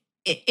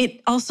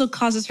it also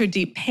causes her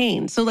deep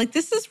pain. So like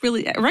this is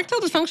really,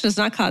 erectile dysfunction does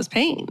not cause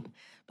pain,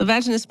 but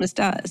vaginismus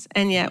does.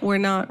 And yet we're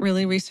not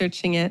really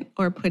researching it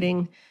or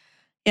putting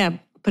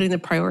the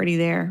priority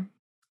there.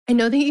 I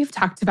know that you've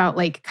talked about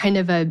like kind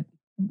of a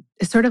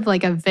sort of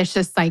like a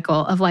vicious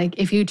cycle of like,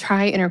 if you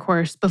try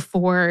intercourse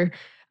before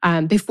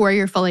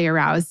you're fully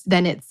aroused,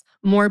 then it's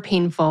more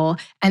painful.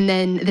 And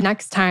then the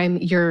next time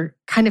you're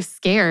kind of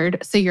scared,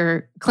 so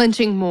you're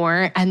clenching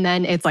more, and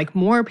then it's like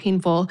more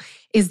painful.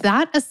 Is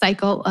that a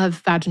cycle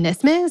of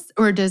vaginismus,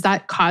 or does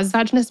that cause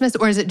vaginismus,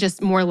 or is it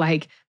just more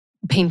like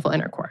painful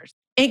intercourse?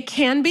 It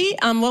can be.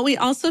 What we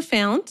also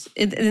found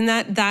in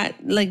that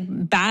like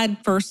bad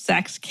first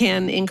sex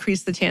can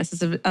increase the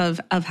chances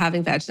of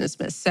having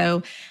vaginismus.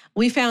 So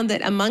we found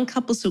that among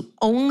couples who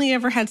only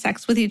ever had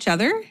sex with each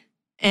other,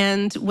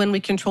 and when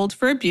we controlled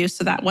for abuse,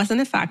 so that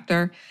wasn't a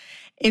factor,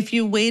 if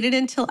you waited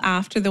until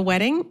after the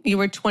wedding, you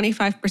were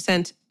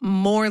 25%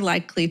 more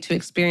likely to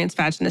experience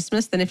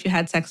vaginismus than if you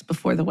had sex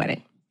before the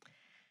wedding.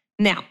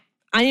 Now,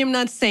 I am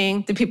not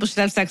saying that people should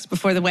have sex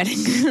before the wedding,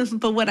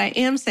 but what I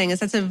am saying is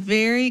that's a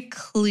very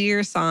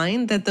clear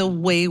sign that the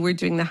way we're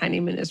doing the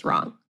honeymoon is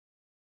wrong.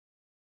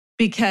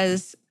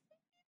 Because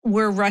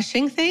we're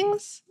rushing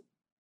things,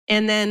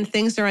 and then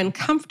things are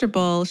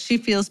uncomfortable. She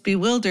feels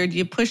bewildered.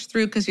 You push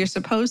through because you're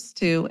supposed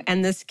to,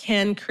 and this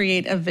can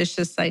create a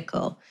vicious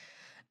cycle.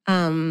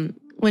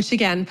 Which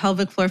again,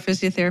 pelvic floor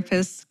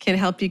physiotherapists can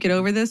help you get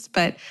over this.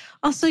 But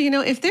also,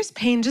 if there's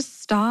pain,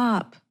 just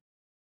stop.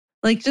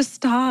 Like, just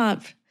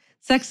stop.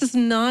 Sex is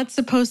not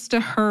supposed to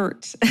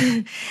hurt.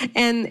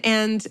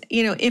 and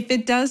if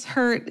it does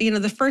hurt,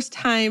 the first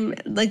time,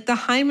 like the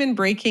hymen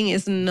breaking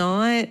is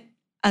not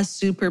a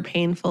super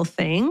painful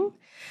thing.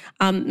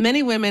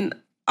 Many women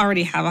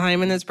already have a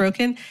hymen that's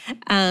broken.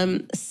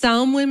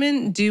 Some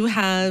women do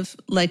have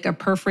like a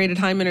perforated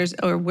hymen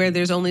or where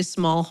there's only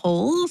small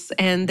holes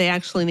and they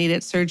actually need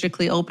it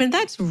surgically open.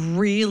 That's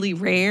really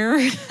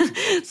rare.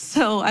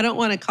 So I don't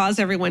want to cause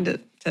everyone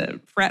to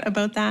fret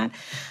about that.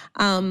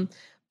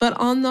 But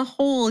on the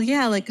whole,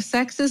 like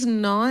sex is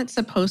not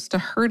supposed to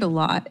hurt a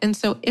lot. And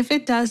so if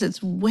it does,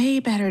 it's way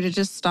better to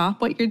just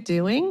stop what you're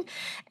doing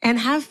and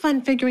have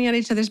fun figuring out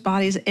each other's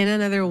bodies in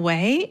another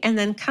way and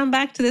then come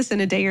back to this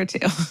in a day or two.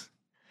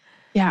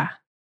 Yeah.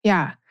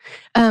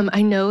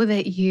 I know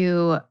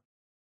that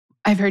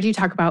I've heard you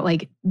talk about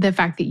like the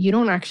fact that you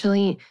don't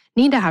actually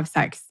need to have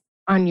sex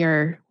on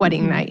your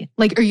wedding night,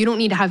 like, or you don't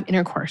need to have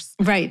intercourse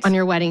on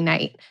your wedding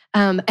night.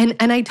 And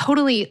I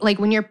totally, like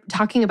when you're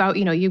talking about,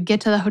 you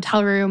get to the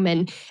hotel room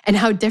and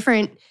how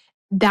different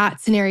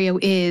that scenario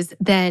is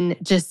than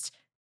just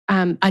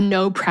a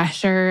no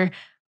pressure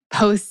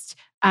post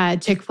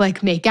chick flick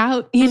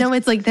makeout.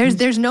 It's like,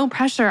 there's no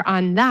pressure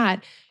on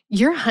that.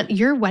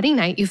 Your wedding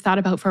night you've thought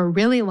about for a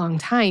really long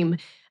time.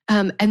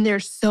 And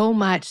there's so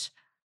much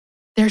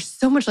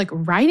like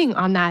riding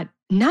on that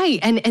night.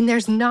 And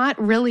there's not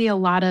really a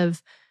lot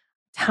of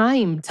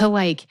time to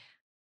like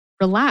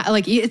relax.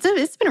 Like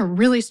it's been a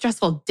really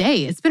stressful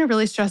day. It's been a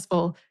really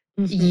stressful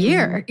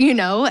year,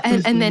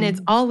 and then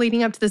it's all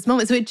leading up to this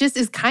moment. So it just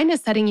is kind of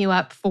setting you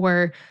up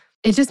for,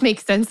 it just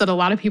makes sense that a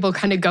lot of people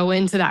kind of go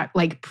into that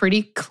like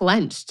pretty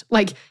clenched,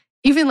 like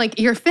even like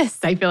your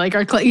fists, I feel like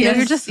are,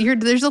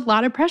 there's a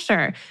lot of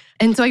pressure.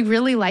 And so I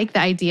really like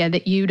the idea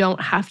that you don't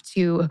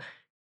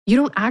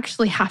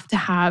actually have to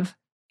have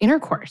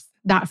intercourse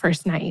that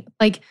first night.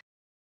 Like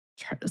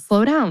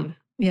slow down,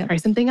 try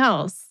something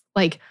else.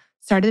 Like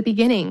start at the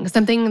beginning.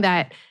 Something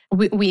that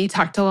we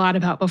talked a lot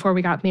about before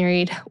we got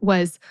married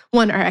was,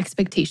 one, our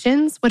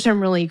expectations, which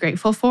I'm really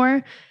grateful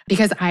for,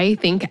 because I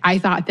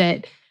thought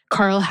that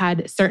Carl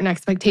had certain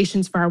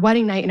expectations for our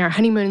wedding night and our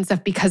honeymoon and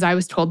stuff, because I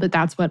was told that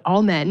that's what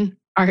all men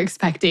are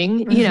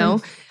expecting,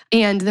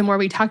 And the more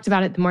we talked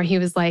about it, the more he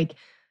was like,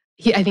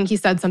 I think he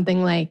said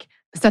something like,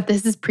 Steph,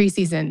 this is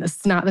preseason. This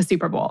is not the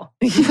Super Bowl.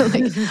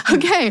 Like,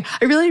 okay,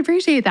 I really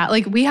appreciate that.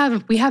 Like we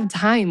have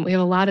time. We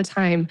have a lot of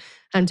time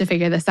to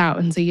figure this out.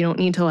 And so you don't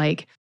need to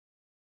like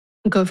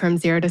go from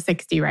 0 to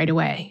 60 right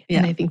away. Yeah.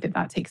 And I think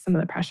that takes some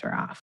of the pressure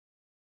off.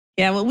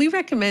 Yeah, what we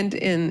recommend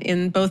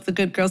in both the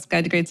Good Girl's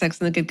Guide to Great Sex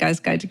and the Good Guy's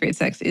Guide to Great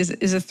Sex is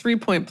a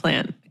 3-point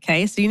plan,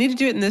 okay? So you need to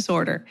do it in this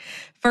order.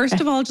 First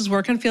of all, just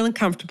work on feeling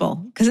comfortable,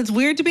 because it's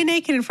weird to be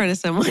naked in front of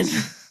someone,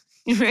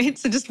 right?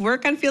 So just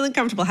work on feeling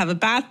comfortable. Have a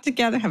bath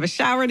together, have a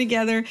shower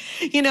together,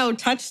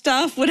 touch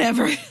stuff,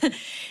 whatever.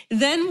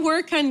 Then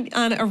work on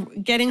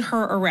getting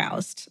her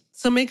aroused.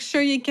 So make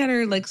sure you get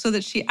her like so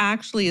that she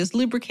actually is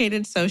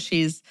lubricated, so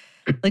she's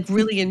like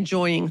really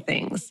enjoying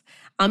things.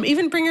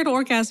 Even bring her to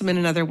orgasm in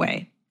another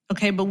way.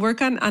 Okay, but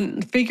work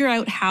on figure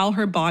out how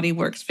her body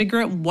works,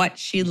 figure out what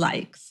she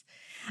likes.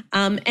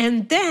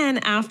 And then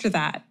after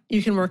that,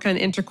 you can work on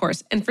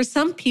intercourse. And for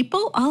some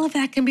people, all of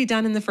that can be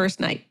done in the first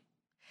night.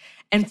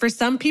 And for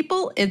some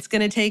people, it's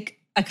going to take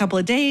a couple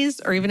of days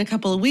or even a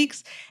couple of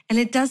weeks. And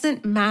it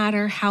doesn't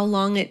matter how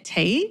long it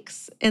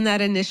takes in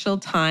that initial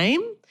time.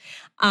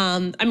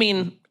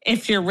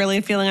 If you're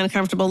really feeling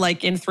uncomfortable,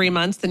 like in 3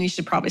 months, then you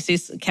should probably see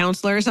a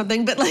counselor or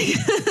something. But like,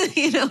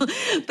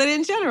 but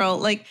in general,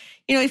 like,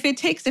 if it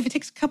takes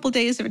a couple of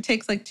days, if it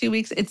takes like 2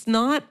 weeks, it's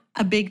not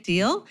a big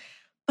deal.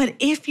 But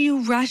if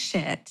you rush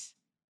it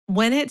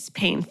when it's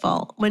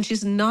painful, when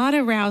she's not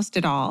aroused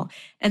at all,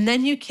 and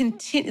then you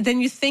continue,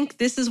 then you think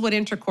this is what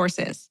intercourse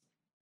is.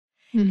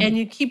 Mm-hmm. And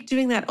you keep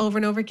doing that over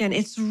and over again,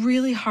 it's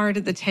really hard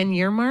at the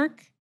 10-year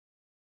mark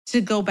to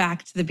go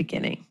back to the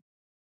beginning.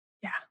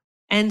 Yeah.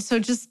 And so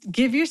just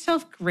give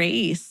yourself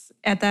grace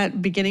at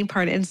that beginning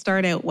part and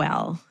start out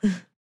well.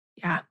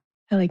 Yeah,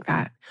 I like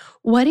that.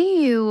 What do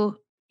you,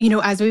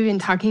 as we've been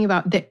talking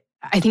about,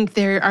 I think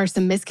there are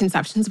some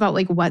misconceptions about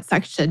like what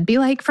sex should be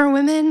like for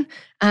women.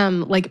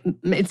 Like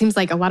it seems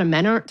like a lot of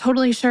men aren't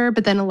totally sure,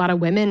 but then a lot of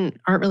women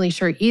aren't really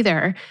sure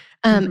either.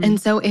 And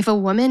so if a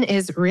woman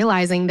is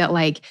realizing that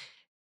like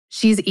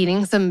she's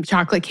eating some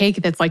chocolate cake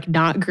that's like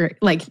not great,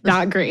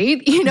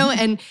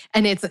 and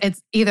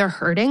it's either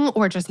hurting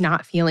or just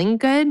not feeling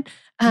good,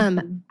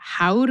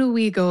 how do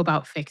we go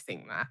about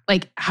fixing that?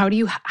 Like how do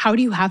you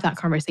have that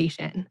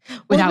conversation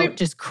without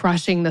just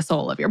crushing the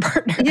soul of your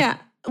partner? Yeah.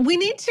 We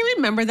need to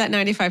remember that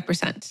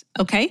 95%,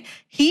 okay?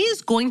 He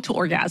is going to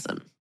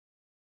orgasm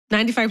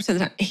 95% of the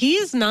time. He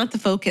is not the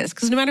focus,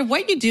 because no matter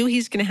what you do,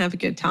 he's going to have a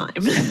good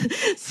time.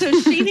 So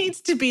she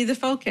needs to be the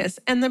focus.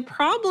 And the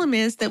problem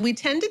is that we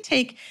tend to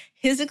take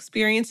his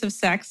experience of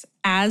sex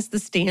as the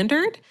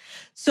standard.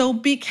 So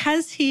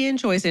because he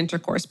enjoys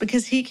intercourse,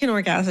 because he can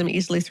orgasm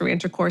easily through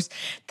intercourse,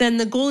 then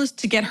the goal is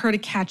to get her to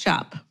catch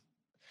up.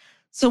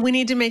 So we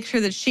need to make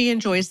sure that she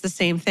enjoys the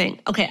same thing.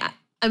 Okay,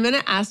 I'm going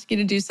to ask you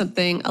to do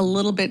something a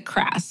little bit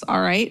crass,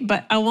 all right?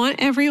 But I want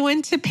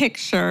everyone to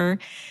picture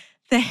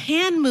the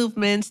hand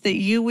movements that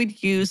you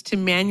would use to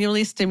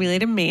manually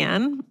stimulate a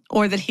man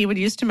or that he would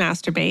use to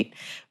masturbate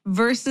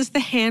versus the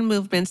hand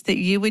movements that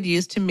you would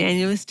use to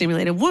manually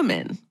stimulate a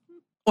woman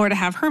or to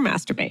have her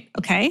masturbate,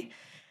 okay?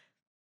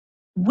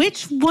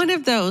 Which one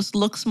of those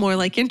looks more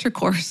like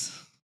intercourse?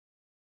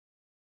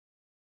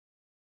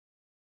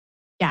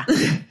 Yeah,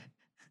 the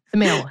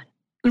male one.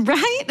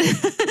 Right?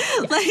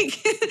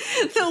 Like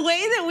the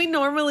way that we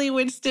normally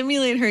would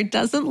stimulate her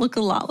doesn't look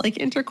a lot like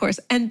intercourse.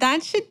 And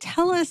that should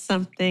tell us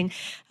something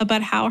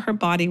about how her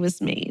body was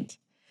made.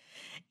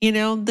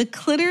 The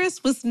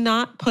clitoris was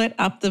not put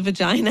up the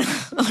vagina,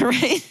 all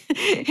right?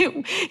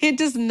 It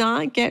does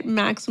not get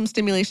maximum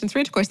stimulation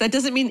through intercourse. That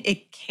doesn't mean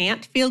it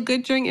can't feel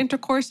good during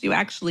intercourse. You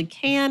actually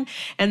can.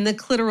 And the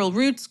clitoral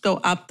roots go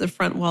up the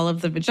front wall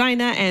of the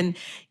vagina. And,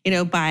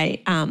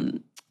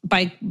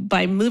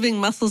 by moving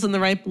muscles in the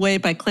right way,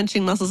 by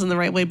clenching muscles in the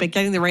right way, by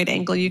getting the right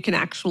angle, you can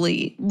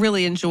actually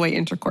really enjoy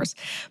intercourse.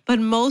 But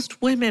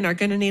most women are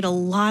going to need a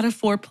lot of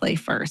foreplay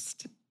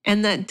first.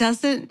 And that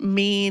doesn't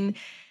mean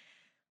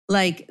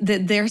like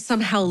that they're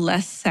somehow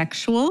less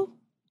sexual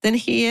than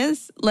he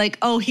is. Like,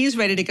 oh, he's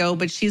ready to go,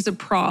 but she's a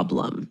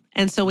problem.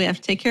 And so we have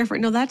to take care of her.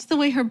 No, that's the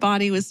way her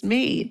body was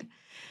made.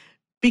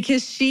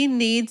 Because she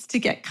needs to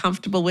get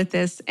comfortable with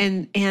this.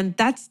 And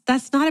that's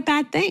not a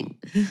bad thing.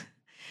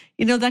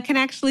 That can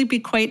actually be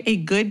quite a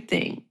good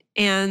thing.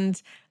 And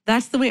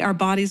That's the way our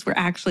bodies were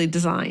actually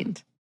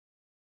designed.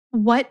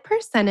 What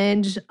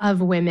percentage of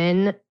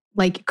women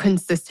like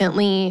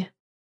consistently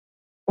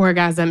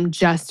orgasm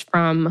just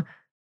from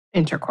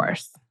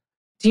intercourse?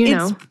 Do you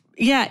know?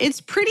 Yeah,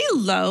 it's pretty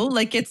low.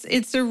 Like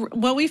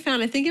what we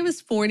found, I think it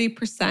was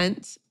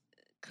 40%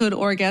 could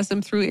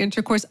orgasm through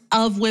intercourse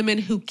of women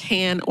who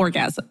can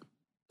orgasm.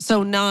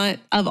 So not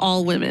of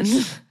all women.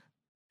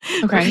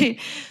 Okay. Right?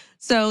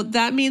 So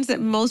that means that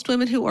most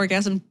women who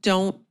orgasm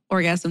don't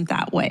orgasm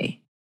that way.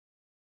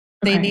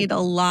 They need a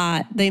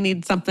lot. They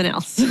need something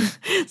else.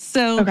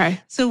 So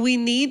we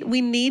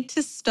need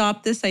to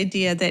stop this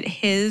idea that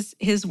his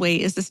way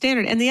is the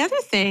standard. And the other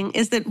thing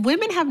is that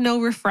women have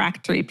no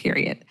refractory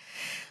period.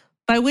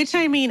 By which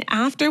I mean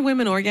after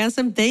women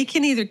orgasm, they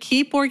can either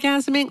keep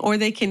orgasming or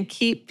they can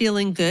keep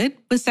feeling good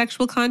with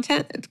sexual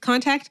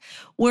contact.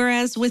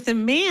 Whereas with a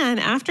man,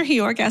 after he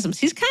orgasms,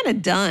 he's kind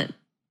of done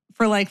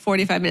for like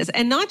 45 minutes.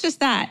 And not just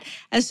that,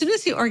 as soon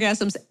as he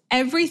orgasms,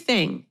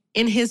 everything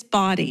in his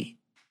body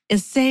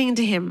is saying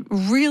to him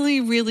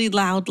really, really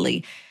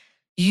loudly,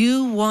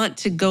 you want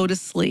to go to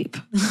sleep.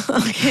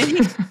 Okay?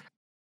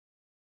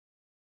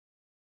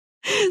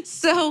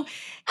 So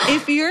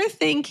if you're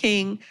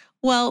thinking,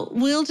 well,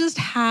 we'll just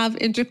have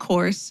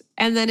intercourse,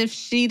 and then if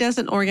she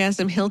doesn't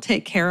orgasm, he'll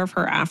take care of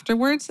her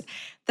afterwards,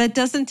 that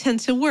doesn't tend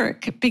to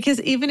work, because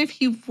even if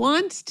he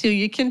wants to,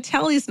 you can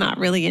tell he's not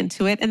really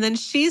into it. And then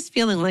she's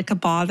feeling like a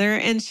bother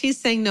and she's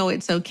saying, no,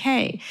 it's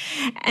okay.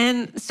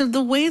 And so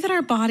the way that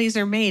our bodies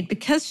are made,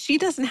 because she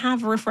doesn't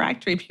have a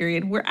refractory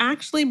period, we're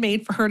actually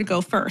made for her to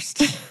go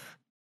first.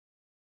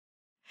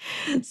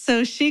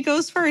 So she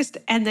goes first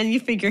and then you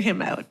figure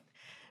him out.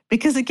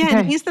 Because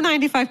again, he's the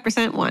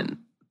 95% one.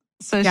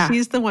 So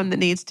she's the one that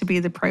needs to be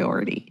the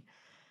priority.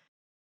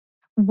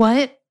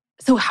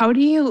 So how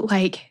do you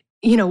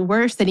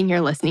we're sitting here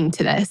listening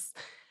to this.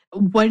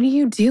 What do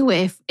you do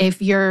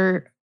if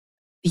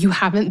you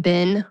haven't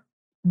been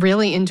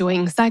really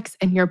enjoying sex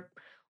and you're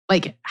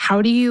like,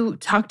 how do you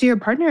talk to your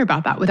partner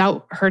about that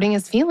without hurting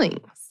his feelings?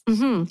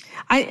 Mm-hmm.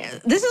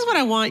 This is what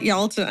I want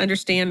y'all to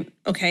understand,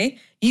 okay?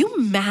 You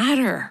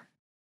matter.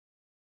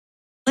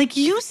 Like,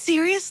 you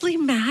seriously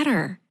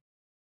matter.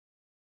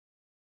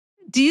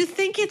 Do you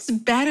think it's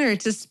better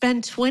to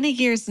spend 20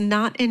 years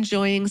not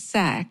enjoying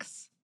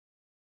sex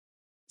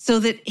so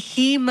that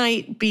he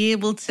might be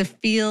able to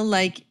feel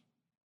like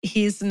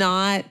he's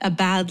not a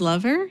bad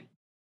lover?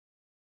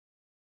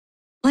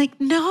 Like,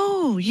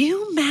 no,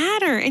 you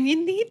matter. And you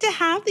need to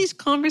have these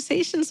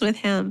conversations with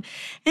him.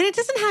 And it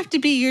doesn't have to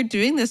be you're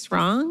doing this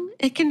wrong.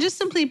 It can just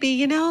simply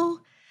be,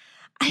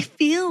 I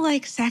feel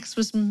like sex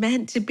was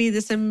meant to be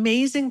this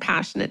amazing,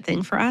 passionate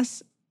thing for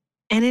us.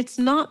 And it's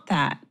not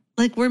that.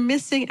 Like, we're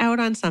missing out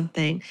on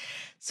something.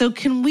 So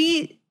can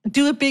we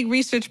do a big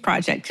research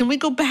project? Can we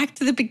go back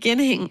to the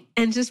beginning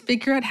and just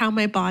figure out how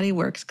my body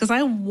works? Because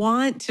I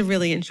want to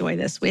really enjoy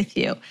this with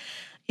you,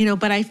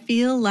 but I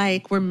feel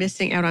like we're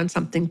missing out on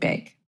something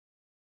big.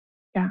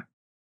 Yeah.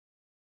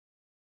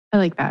 I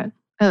like that.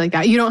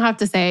 You don't have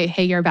to say,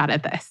 hey, you're bad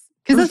at this.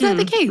 Because that's not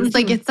the case. Mm-hmm.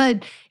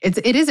 Like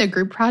it is a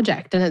group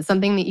project and it's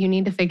something that you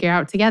need to figure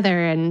out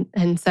together.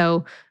 And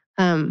so,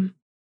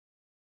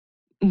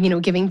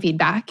 giving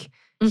feedback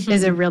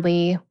is a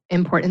really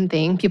important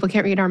thing. People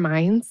can't read our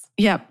minds.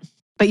 Yep.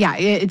 But yeah,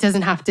 it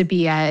doesn't have to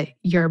be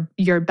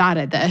you're bad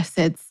at this.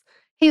 It's,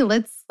 hey,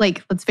 let's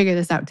figure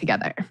this out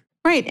together.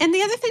 Right. And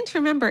the other thing to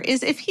remember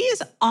is if he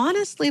is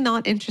honestly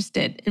not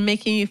interested in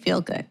making you feel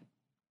good,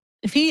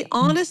 if he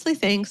honestly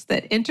thinks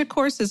that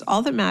intercourse is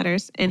all that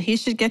matters and he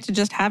should get to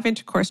just have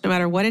intercourse no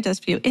matter what it does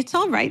for you, it's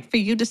all right for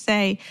you to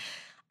say,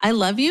 I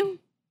love you.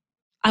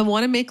 I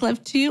want to make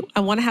love to you. I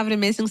want to have an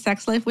amazing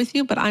sex life with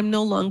you, but I'm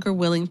no longer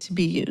willing to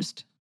be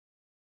used.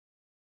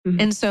 Mm-hmm.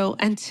 And so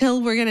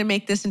until we're going to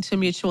make this into a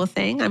mutual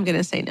thing, I'm going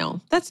to say no.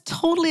 That's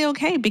totally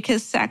okay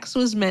because sex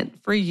was meant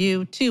for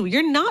you too.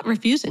 You're not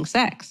refusing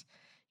sex.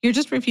 You're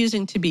just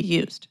refusing to be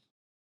used.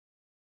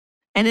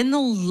 And in the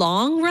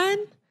long run,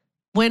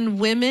 when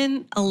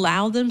women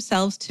allow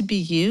themselves to be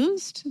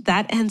used,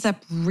 that ends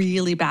up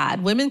really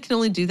bad. Women can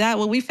only do that.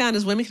 What we found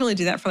is women can only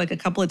do that for like a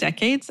couple of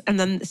decades, and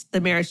then the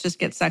marriage just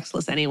gets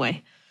sexless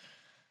anyway.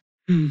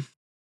 Oof,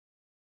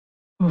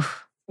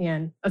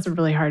 man, that's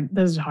really hard.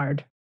 This is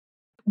hard.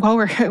 While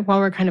we're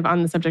kind of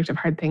on the subject of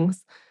hard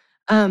things,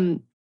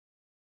 something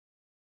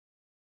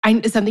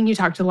you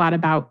talked a lot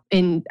about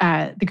in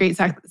the Great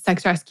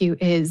Sex Rescue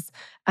is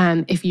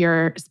if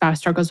your spouse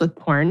struggles with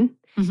porn.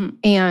 Mm-hmm.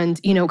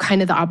 And,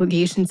 kind of the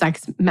obligation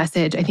sex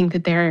message. I think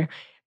that there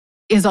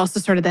is also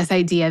sort of this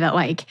idea that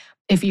like,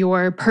 if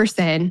your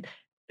person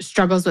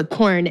struggles with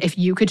porn, if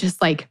you could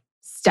just like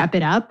step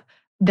it up,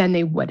 then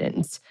they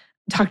wouldn't.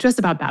 Talk to us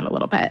about that a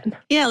little bit.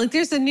 Yeah, like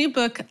there's a new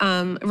book,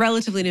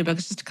 relatively new book.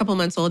 It's just a couple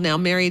months old now,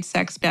 Married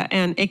Sex,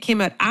 and it came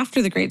out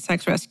after the Great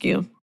Sex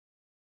Rescue.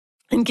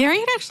 And Gary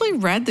had actually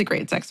read the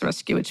Great Sex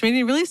Rescue, which made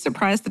me really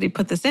surprised that he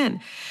put this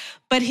in.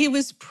 But he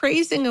was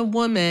praising a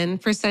woman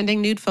for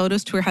sending nude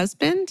photos to her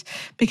husband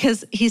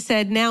because he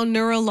said now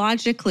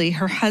neurologically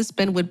her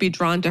husband would be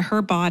drawn to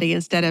her body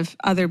instead of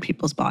other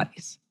people's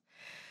bodies.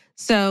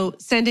 So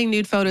sending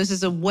nude photos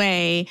is a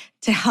way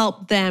to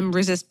help them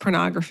resist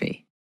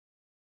pornography,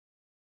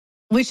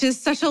 which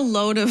is such a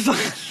load of,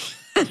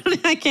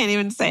 I can't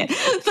even say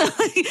it, but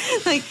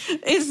like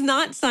it's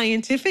not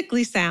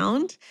scientifically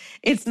sound.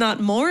 It's not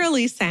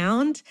morally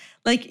sound.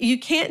 Like you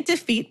can't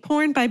defeat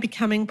porn by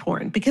becoming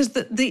porn, because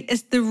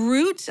the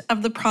root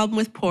of the problem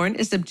with porn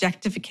is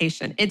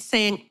objectification. It's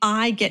saying,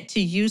 I get to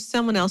use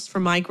someone else for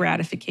my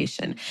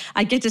gratification.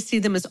 I get to see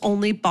them as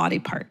only body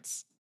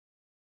parts.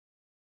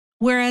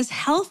 Whereas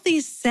healthy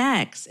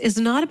sex is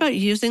not about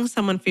using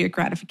someone for your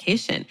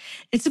gratification.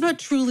 It's about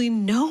truly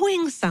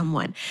knowing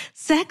someone.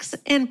 Sex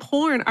and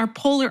porn are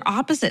polar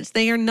opposites.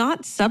 They are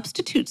not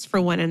substitutes for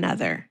one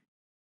another.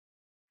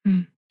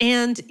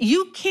 And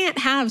you can't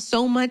have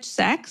so much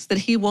sex that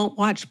he won't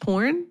watch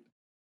porn,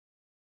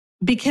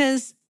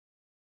 because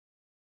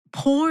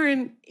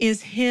porn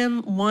is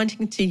him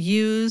wanting to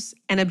use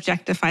and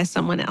objectify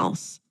someone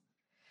else.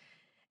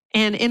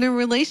 And in a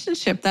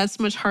relationship, that's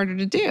much harder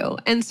to do.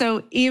 And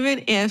so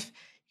even if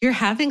you're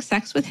having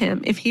sex with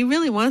him, if he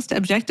really wants to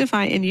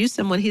objectify and use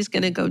someone, he's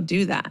going to go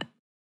do that.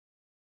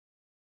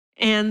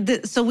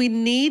 And so we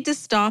need to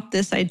stop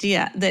this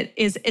idea that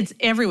it's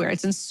everywhere.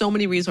 It's in so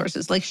many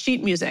resources. Like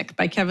Sheet Music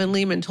by Kevin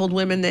Leman told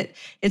women that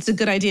it's a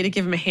good idea to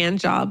give him a hand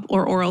job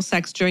or oral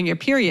sex during your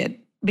period,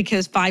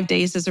 because 5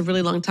 days is a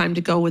really long time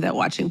to go without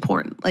watching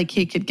porn. Like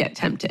he could get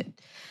tempted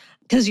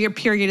because your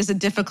period is a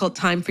difficult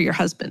time for your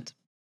husband.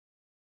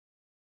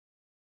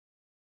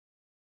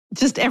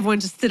 Everyone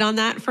just sit on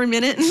that for a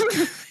minute.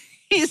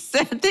 He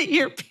said that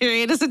your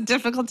period is a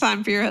difficult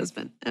time for your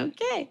husband.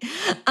 Okay.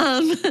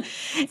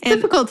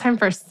 Difficult time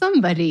for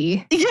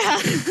somebody. Yeah.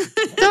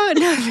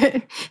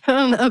 I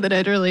don't know that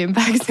it really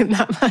impacts him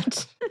that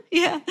much.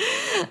 Yeah.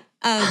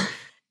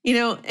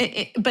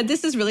 But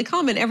this is really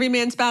common. Every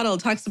Man's Battle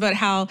talks about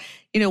how,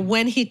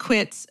 when he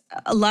quits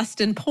lust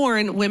and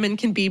porn, women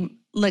can be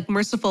like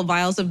merciful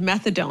vials of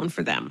methadone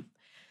for them.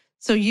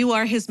 So you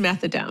are his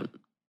methadone,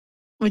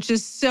 which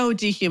is so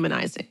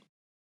dehumanizing.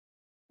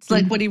 It's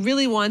like what he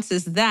really wants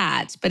is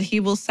that, but he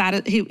will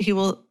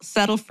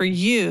settle for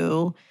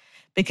you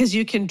because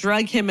you can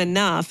drug him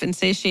enough and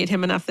satiate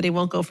him enough that he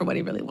won't go for what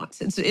he really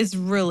wants. It's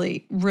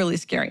really, really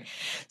scary.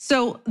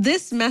 So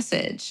this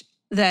message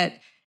that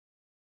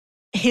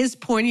his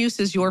porn use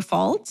is your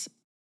fault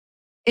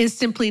is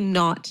simply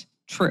not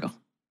true.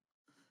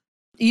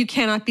 You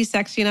cannot be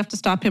sexy enough to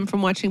stop him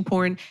from watching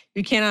porn.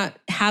 You cannot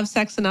have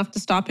sex enough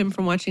to stop him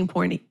from watching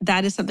porn.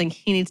 That is something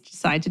he needs to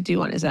decide to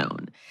do on his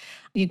own.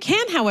 You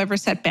can, however,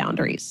 set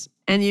boundaries.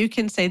 And you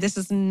can say, this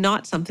is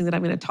not something that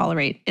I'm going to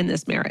tolerate in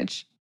this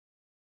marriage.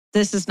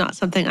 This is not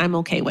something I'm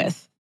okay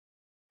with.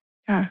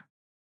 Yeah.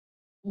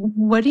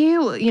 What do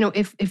you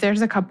if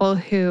there's a couple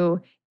who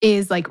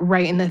is like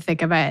right in the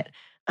thick of it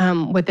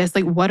with this,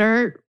 like what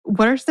are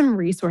some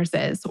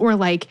resources? Or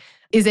like,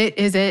 is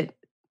it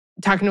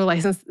talking to a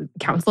licensed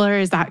counselor?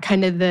 Is that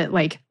kind of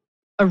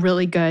a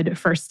really good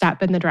first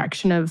step in the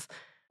direction of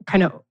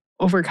kind of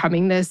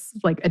overcoming this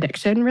like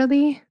addiction,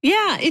 really?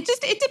 Yeah,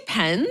 it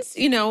depends.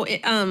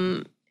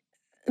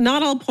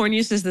 Not all porn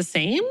use is the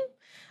same.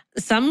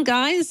 Some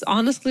guys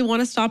honestly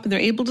want to stop and they're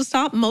able to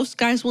stop. Most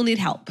guys will need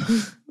help,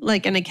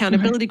 like an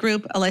accountability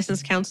group, a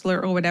licensed counselor,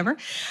 or whatever.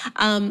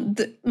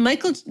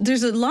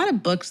 There's a lot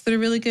of books that are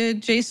really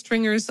good. Jay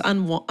Stringer's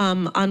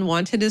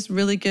Unwanted is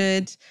really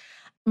good.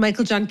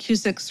 Michael John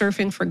Cusick's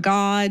Surfing for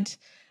God,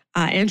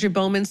 Andrew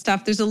Bowman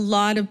stuff. There's a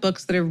lot of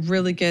books that are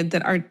really good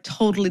that are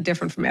totally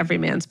different from Every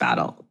Man's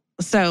Battle.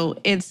 So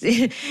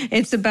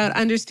it's about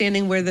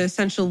understanding where the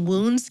essential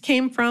wounds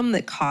came from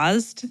that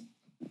caused,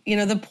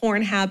 the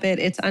porn habit.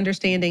 It's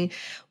understanding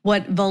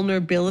what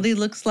vulnerability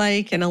looks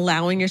like and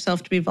allowing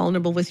yourself to be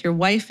vulnerable with your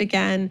wife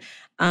again.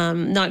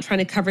 Not trying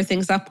to cover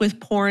things up with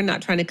porn,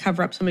 not trying to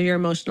cover up some of your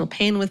emotional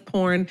pain with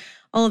porn.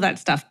 All of that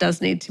stuff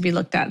does need to be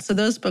looked at. So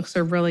those books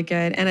are really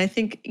good. And I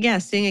think,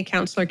 seeing a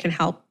counselor can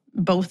help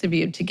both of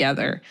you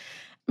together.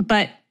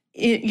 But,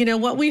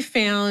 what we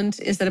found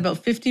is that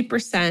about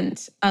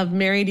 50% of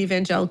married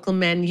evangelical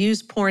men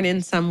use porn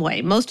in some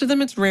way. Most of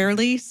them, it's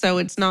rarely. So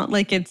it's not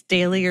like it's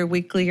daily or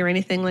weekly or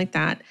anything like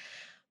that.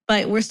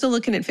 But we're still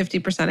looking at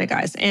 50% of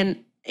guys.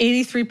 And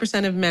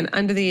 83% of men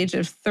under the age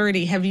of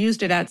 30 have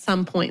used it at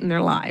some point in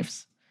their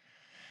lives.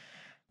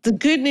 The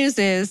good news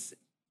is,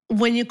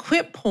 when you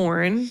quit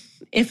porn,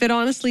 if it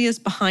honestly is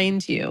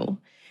behind you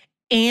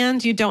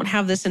and you don't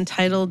have this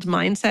entitled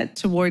mindset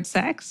towards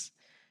sex,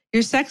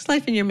 your sex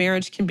life in your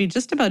marriage can be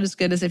just about as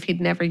good as if he'd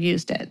never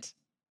used it.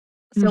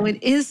 So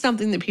it is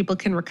something that people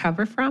can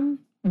recover from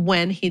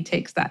when he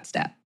takes that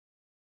step.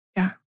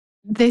 Yeah.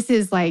 This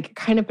is like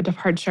kind of a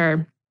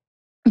departure,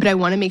 but I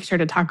want to make sure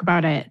to talk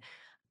about it.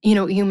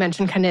 You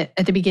mentioned kind of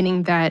at the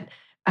beginning that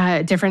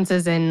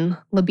differences in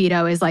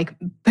libido is like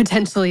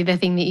potentially the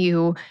thing that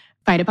you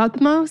fight about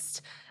the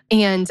most.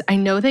 And I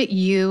know that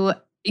you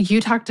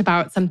talked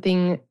about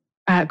something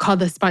called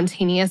the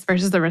spontaneous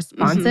versus the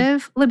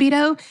responsive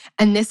libido.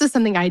 And this is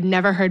something I'd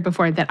never heard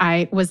before that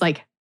I was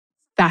like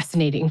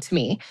fascinating to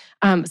me.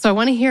 So I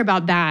want to hear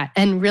about that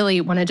and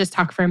really want to just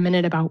talk for a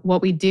minute about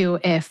what we do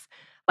if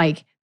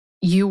like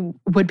you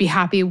would be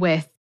happy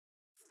with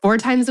 4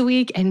 times a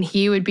week and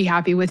he would be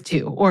happy with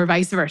 2, or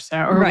vice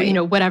versa,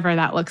 or whatever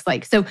that looks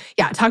like. So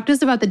yeah, talk to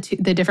us about the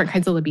different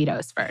kinds of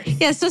libidos first.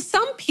 Yeah, so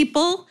some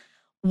people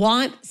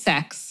want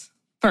sex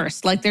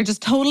first, like they're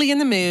just totally in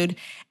the mood,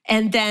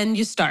 and then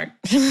you start.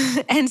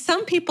 And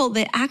some people,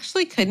 they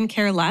actually couldn't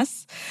care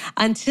less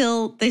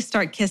until they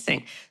start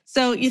kissing.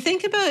 So you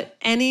think about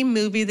any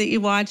movie that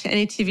you watch,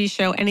 any TV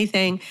show,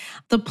 anything,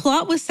 the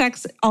plot with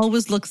sex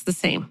always looks the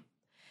same,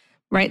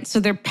 right? So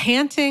they're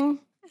panting,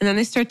 and then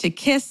they start to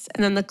kiss,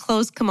 and then the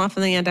clothes come off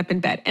and they end up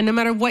in bed. And no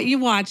matter what you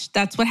watch,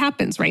 that's what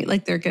happens, right?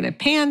 Like they're going to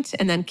pant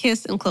and then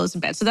kiss and close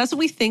in bed. So that's what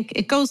we think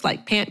it goes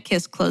like: pant,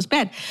 kiss, close,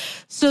 bed.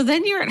 So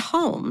then you're at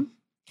home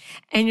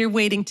and you're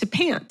waiting to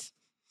pant.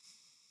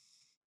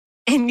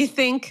 And you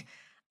think,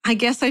 I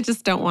guess I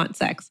just don't want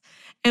sex.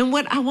 And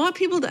what I want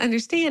people to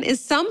understand is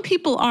some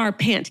people are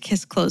pant,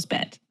 kiss, close,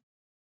 bed.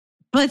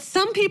 But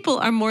some people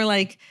are more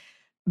like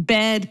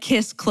bed,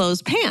 kiss,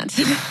 close, pant.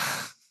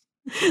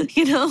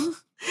 You know?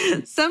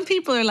 Some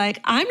people are like,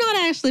 I'm not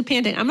actually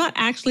panting. I'm not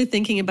actually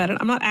thinking about it.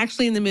 I'm not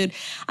actually in the mood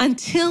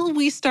until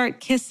we start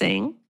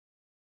kissing.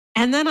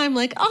 And then I'm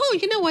like, oh,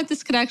 you know what?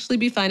 This could actually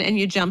be fun. And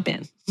you jump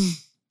in.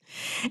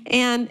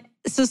 And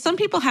so some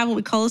people have what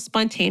we call a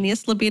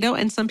spontaneous libido,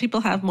 and some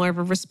people have more of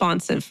a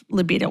responsive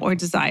libido or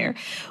desire,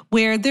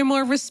 where they're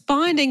more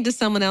responding to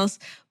someone else.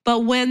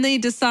 But when they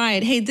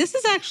decide, hey, this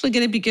is actually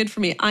going to be good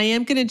for me, I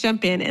am going to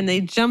jump in, and they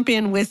jump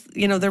in with,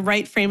 the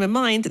right frame of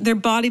mind, their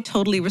body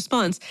totally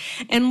responds.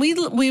 And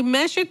we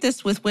measured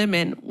this with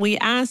women. We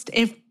asked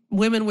if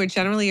women were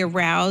generally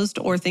aroused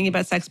or thinking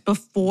about sex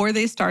before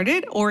they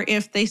started, or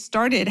if they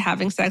started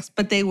having sex,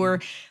 but they were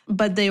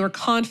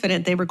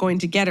confident they were going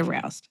to get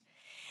aroused.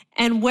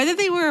 And whether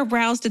they were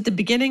aroused at the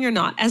beginning or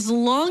not, as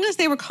long as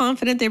they were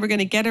confident they were going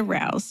to get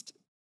aroused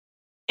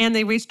and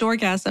they reached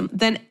orgasm,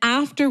 then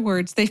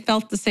afterwards they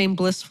felt the same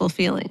blissful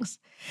feelings.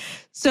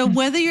 So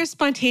whether you're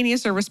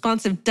spontaneous or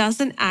responsive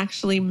doesn't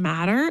actually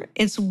matter.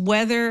 It's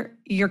whether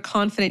you're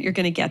confident you're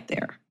going to get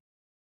there.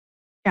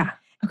 Yeah.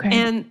 Okay.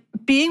 And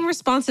being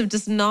responsive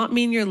does not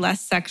mean you're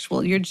less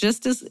sexual. You're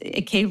just as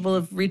capable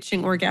of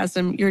reaching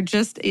orgasm. You're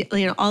just,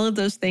 all of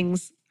those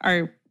things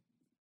are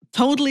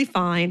totally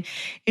fine.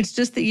 It's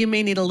just that you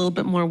may need a little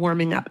bit more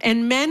warming up.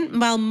 And men,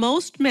 while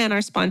most men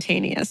are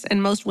spontaneous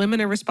and most women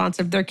are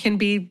responsive, there can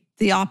be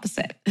the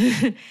opposite.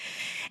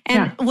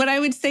 And what I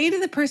would say to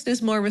the person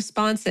who's more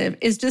responsive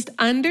is just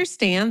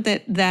understand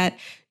that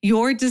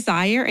your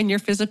desire and your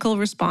physical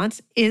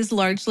response is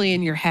largely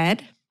in your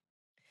head.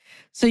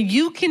 So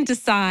you can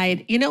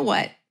decide, you know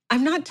what?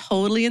 I'm not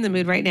totally in the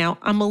mood right now.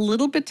 I'm a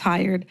little bit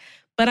tired,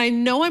 but I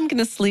know I'm going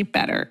to sleep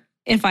better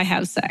if I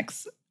have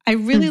sex. I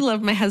really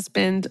love my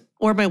husband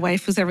or my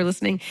wife, who's ever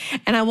listening,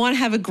 and I want to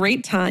have a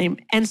great time.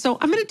 And so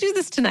I'm going to do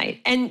this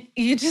tonight. And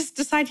you just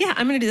decide,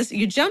 I'm going to do this.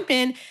 You jump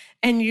in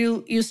and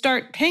you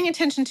start paying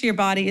attention to your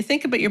body. You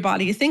think about your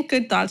body. You think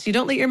good thoughts. You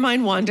don't let your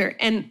mind wander,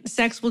 and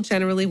sex will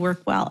generally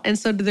work well. And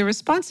so to the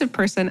responsive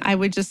person, I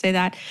would just say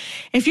that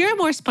if you're a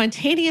more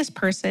spontaneous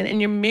person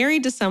and you're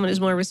married to someone who's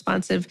more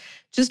responsive,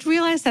 just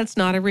realize that's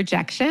not a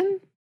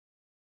rejection.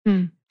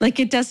 Like,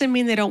 it doesn't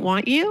mean they don't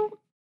want you.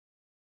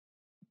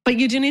 But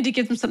you do need to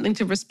give them something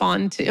to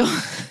respond to.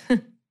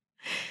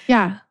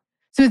 Yeah.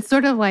 So it's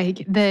sort of like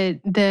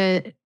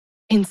the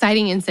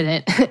inciting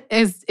incident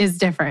is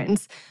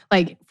different.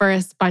 Like for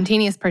a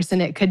spontaneous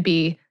person, it could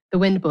be the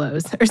wind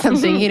blows or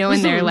something,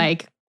 and they're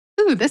like,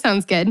 ooh, this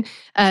sounds good.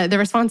 The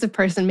responsive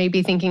person may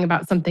be thinking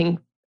about something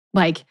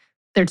like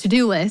their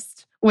to-do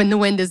list when the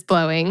wind is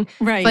blowing.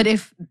 Right. But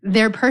if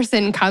their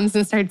person comes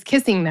and starts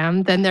kissing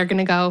them, then they're going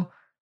to go,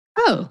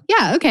 oh,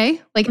 yeah,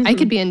 okay. Like I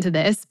could be into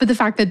this. But the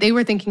fact that they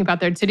were thinking about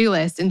their to-do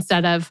list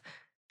instead of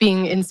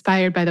being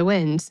inspired by the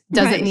wind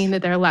doesn't mean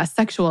that they're less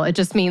sexual. It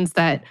just means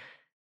that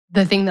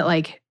the thing that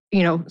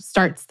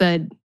starts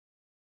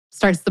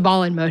the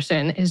ball in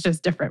motion is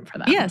just different for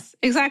them. Yes,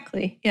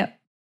 exactly. Yep.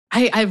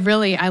 I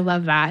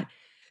love that.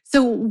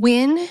 So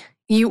when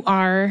you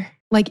are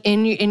like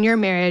in your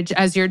marriage,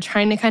 as you're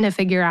trying to kind of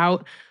figure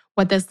out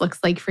what this looks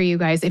like for you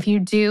guys, if you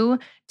do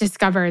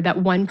discover that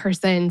one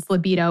person's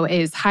libido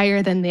is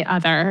higher than the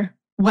other,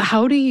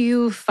 how do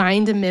you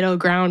find a middle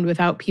ground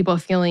without people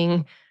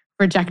feeling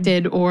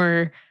rejected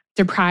or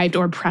deprived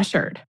or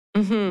pressured?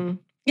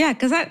 Yeah,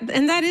 because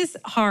that is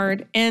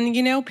hard. And,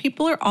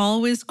 people are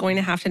always going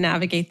to have to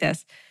navigate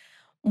this.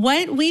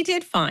 What we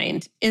did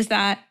find is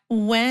that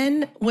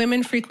when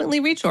women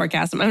frequently reach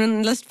orgasm, I'm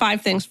going to list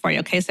 5 things for you,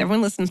 okay? So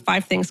everyone listens,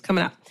 5 things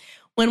coming up.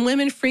 When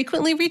women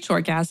frequently reach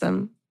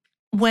orgasm,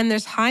 when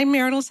there's high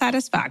marital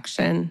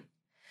satisfaction,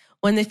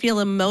 when they feel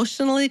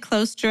emotionally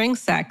close during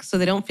sex, so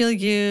they don't feel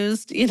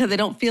used, they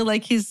don't feel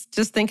like he's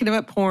just thinking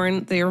about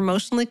porn, they're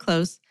emotionally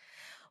close,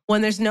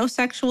 when there's no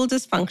sexual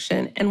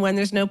dysfunction, and when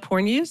there's no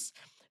porn use,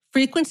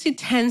 frequency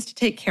tends to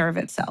take care of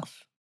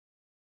itself.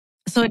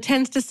 So it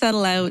tends to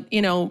settle out,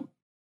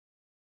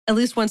 at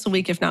least once a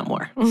week, if not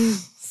more.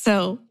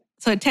 So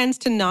it tends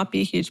to not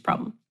be a huge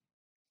problem.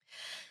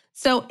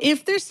 So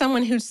if there's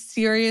someone who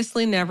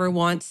seriously never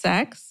wants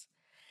sex,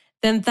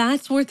 then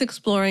that's worth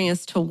exploring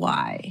as to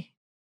why.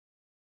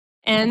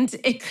 And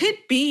it could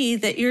be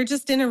that you're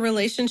just in a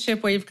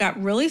relationship where you've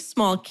got really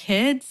small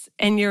kids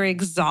and you're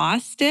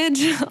exhausted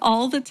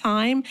all the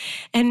time.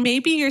 And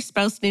maybe your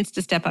spouse needs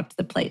to step up to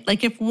the plate.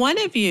 Like if one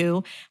of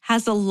you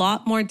has a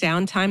lot more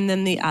downtime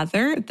than the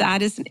other,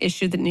 that is an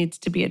issue that needs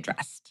to be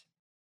addressed.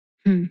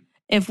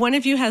 If one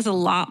of you has a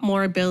lot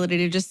more ability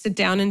to just sit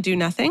down and do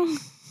nothing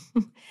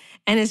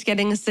and is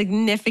getting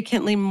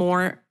significantly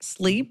more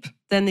sleep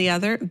than the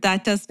other,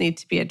 that does need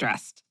to be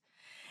addressed.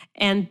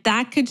 And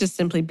that could just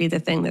simply be the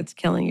thing that's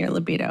killing your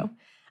libido.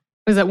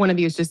 Is that one of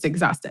you is just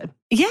exhausted?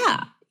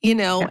 Yeah,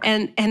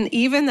 and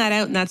even that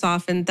out, and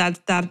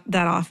that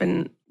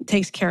often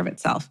takes care of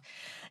itself.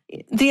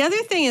 The other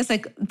thing is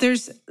like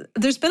there's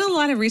been a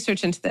lot of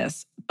research into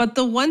this, but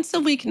the once a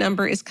week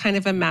number is kind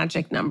of a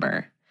magic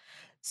number.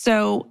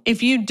 So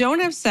if you don't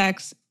have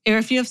sex, or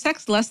if you have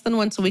sex less than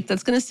once a week,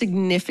 that's going to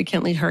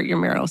significantly hurt your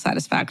marital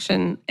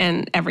satisfaction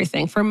and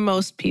everything for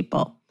most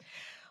people.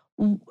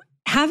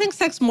 Having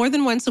sex more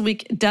than once a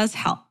week does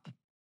help,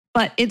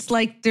 but it's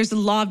like there's a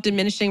law of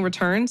diminishing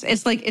returns.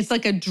 It's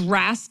like a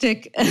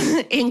drastic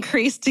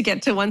increase to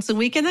get to once a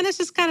week, and then it's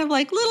just kind of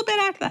like a little bit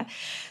after that.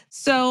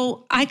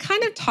 So I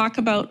kind of talk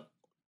about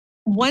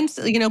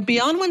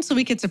beyond once a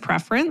week, it's a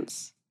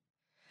preference.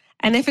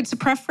 And if it's a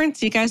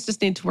preference, you guys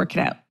just need to work it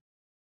out.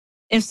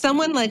 If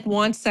someone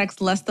wants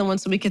sex less than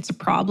once a week, it's a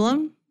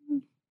problem.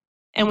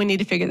 And we need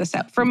to figure this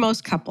out for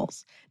most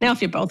couples. Now,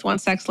 if you both want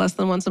sex less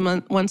than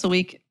once a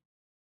week,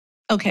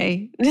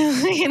 okay,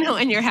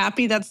 and you're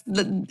happy,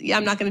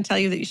 I'm not going to tell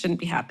you that you shouldn't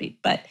be happy.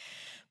 But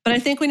I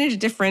think we need to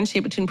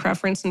differentiate between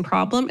preference and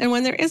problem. And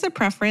when there is a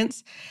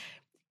preference,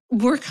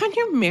 work on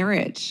your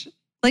marriage.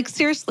 Like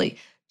seriously,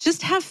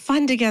 just have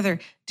fun together,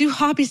 do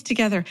hobbies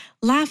together,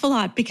 laugh a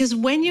lot. Because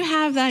when you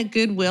have that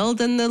goodwill,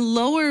 then the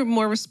lower,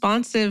 more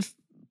responsive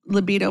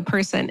libido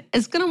person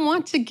is going to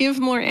want to give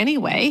more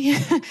anyway.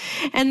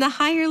 And the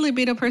higher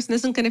libido person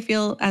isn't going to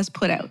feel as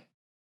put out.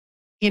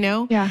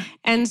 Yeah.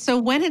 And so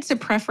when it's a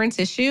preference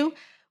issue,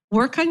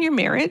 work on your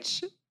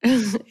marriage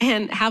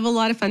and have a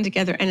lot of fun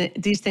together. And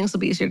these things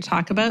will be easier to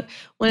talk about.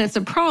 When it's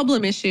a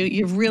problem issue,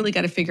 you've really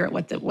got to figure out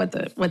what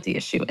the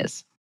issue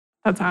is.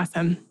 That's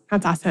awesome.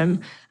 That's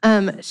awesome.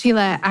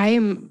 Sheila,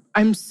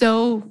 I'm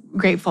so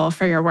grateful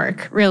for your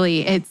work.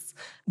 Really,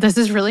 this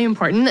is really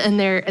important. And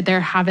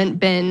there haven't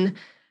been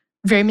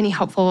very many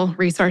helpful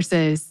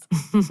resources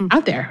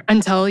out there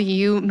until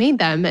you made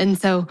them. And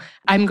so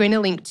I'm going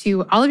to link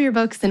to all of your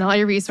books and all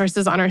your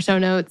resources on our show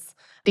notes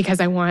because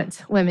I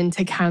want women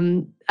to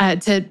come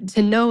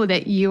to know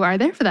that you are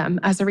there for them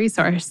as a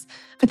resource.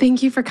 But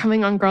thank you for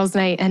coming on Girls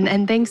Night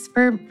and thanks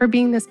for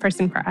being this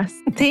person for us.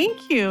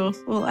 Thank you.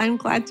 Well, I'm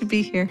glad to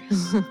be here.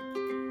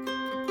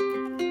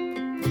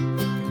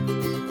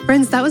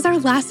 Friends, that was our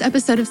last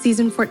episode of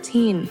season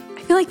 14.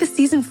 I feel like the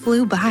season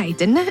flew by,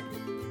 didn't it?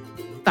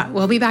 But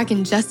we'll be back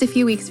in just a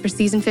few weeks for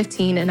season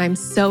 15, and I'm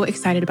so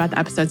excited about the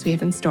episodes we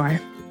have in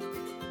store.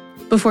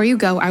 Before you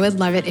go, I would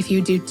love it if you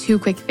do 2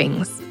 quick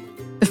things.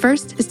 The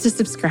first is to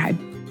subscribe.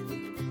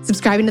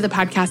 Subscribing to the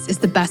podcast is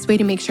the best way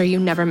to make sure you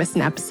never miss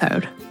an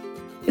episode.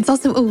 It's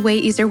also a way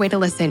easier way to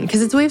listen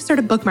because it's a way of sort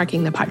of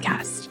bookmarking the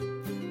podcast.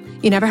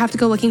 You never have to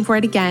go looking for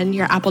it again.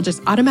 Your app will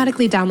just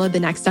automatically download the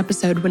next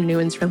episode when a new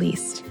one's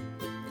released.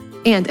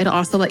 And it'll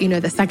also let you know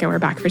the second we're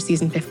back for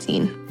season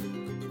 15.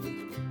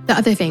 The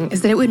other thing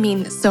is that it would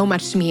mean so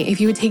much to me if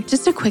you would take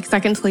just a quick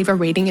second to leave a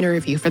rating and a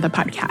review for the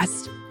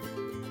podcast.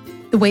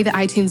 The way that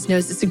iTunes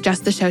knows to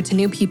suggest the show to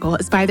new people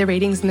is by the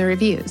ratings and the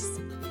reviews.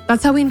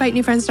 That's how we invite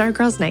new friends to our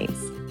Girls Nights.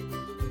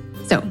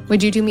 So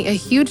would you do me a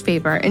huge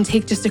favor and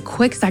take just a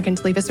quick second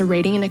to leave us a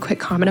rating and a quick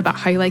comment about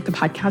how you like the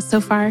podcast so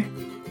far?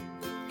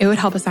 It would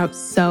help us out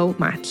so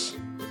much.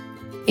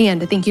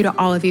 And thank you to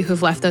all of you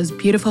who've left those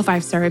beautiful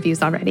 5-star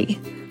reviews already.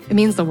 It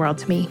means the world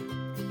to me.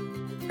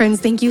 Friends,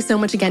 thank you so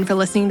much again for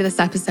listening to this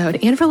episode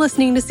and for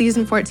listening to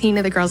season 14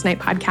 of the Girls Night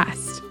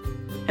podcast.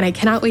 And I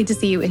cannot wait to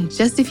see you in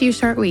just a few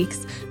short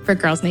weeks for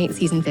Girls Night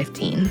season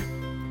 15.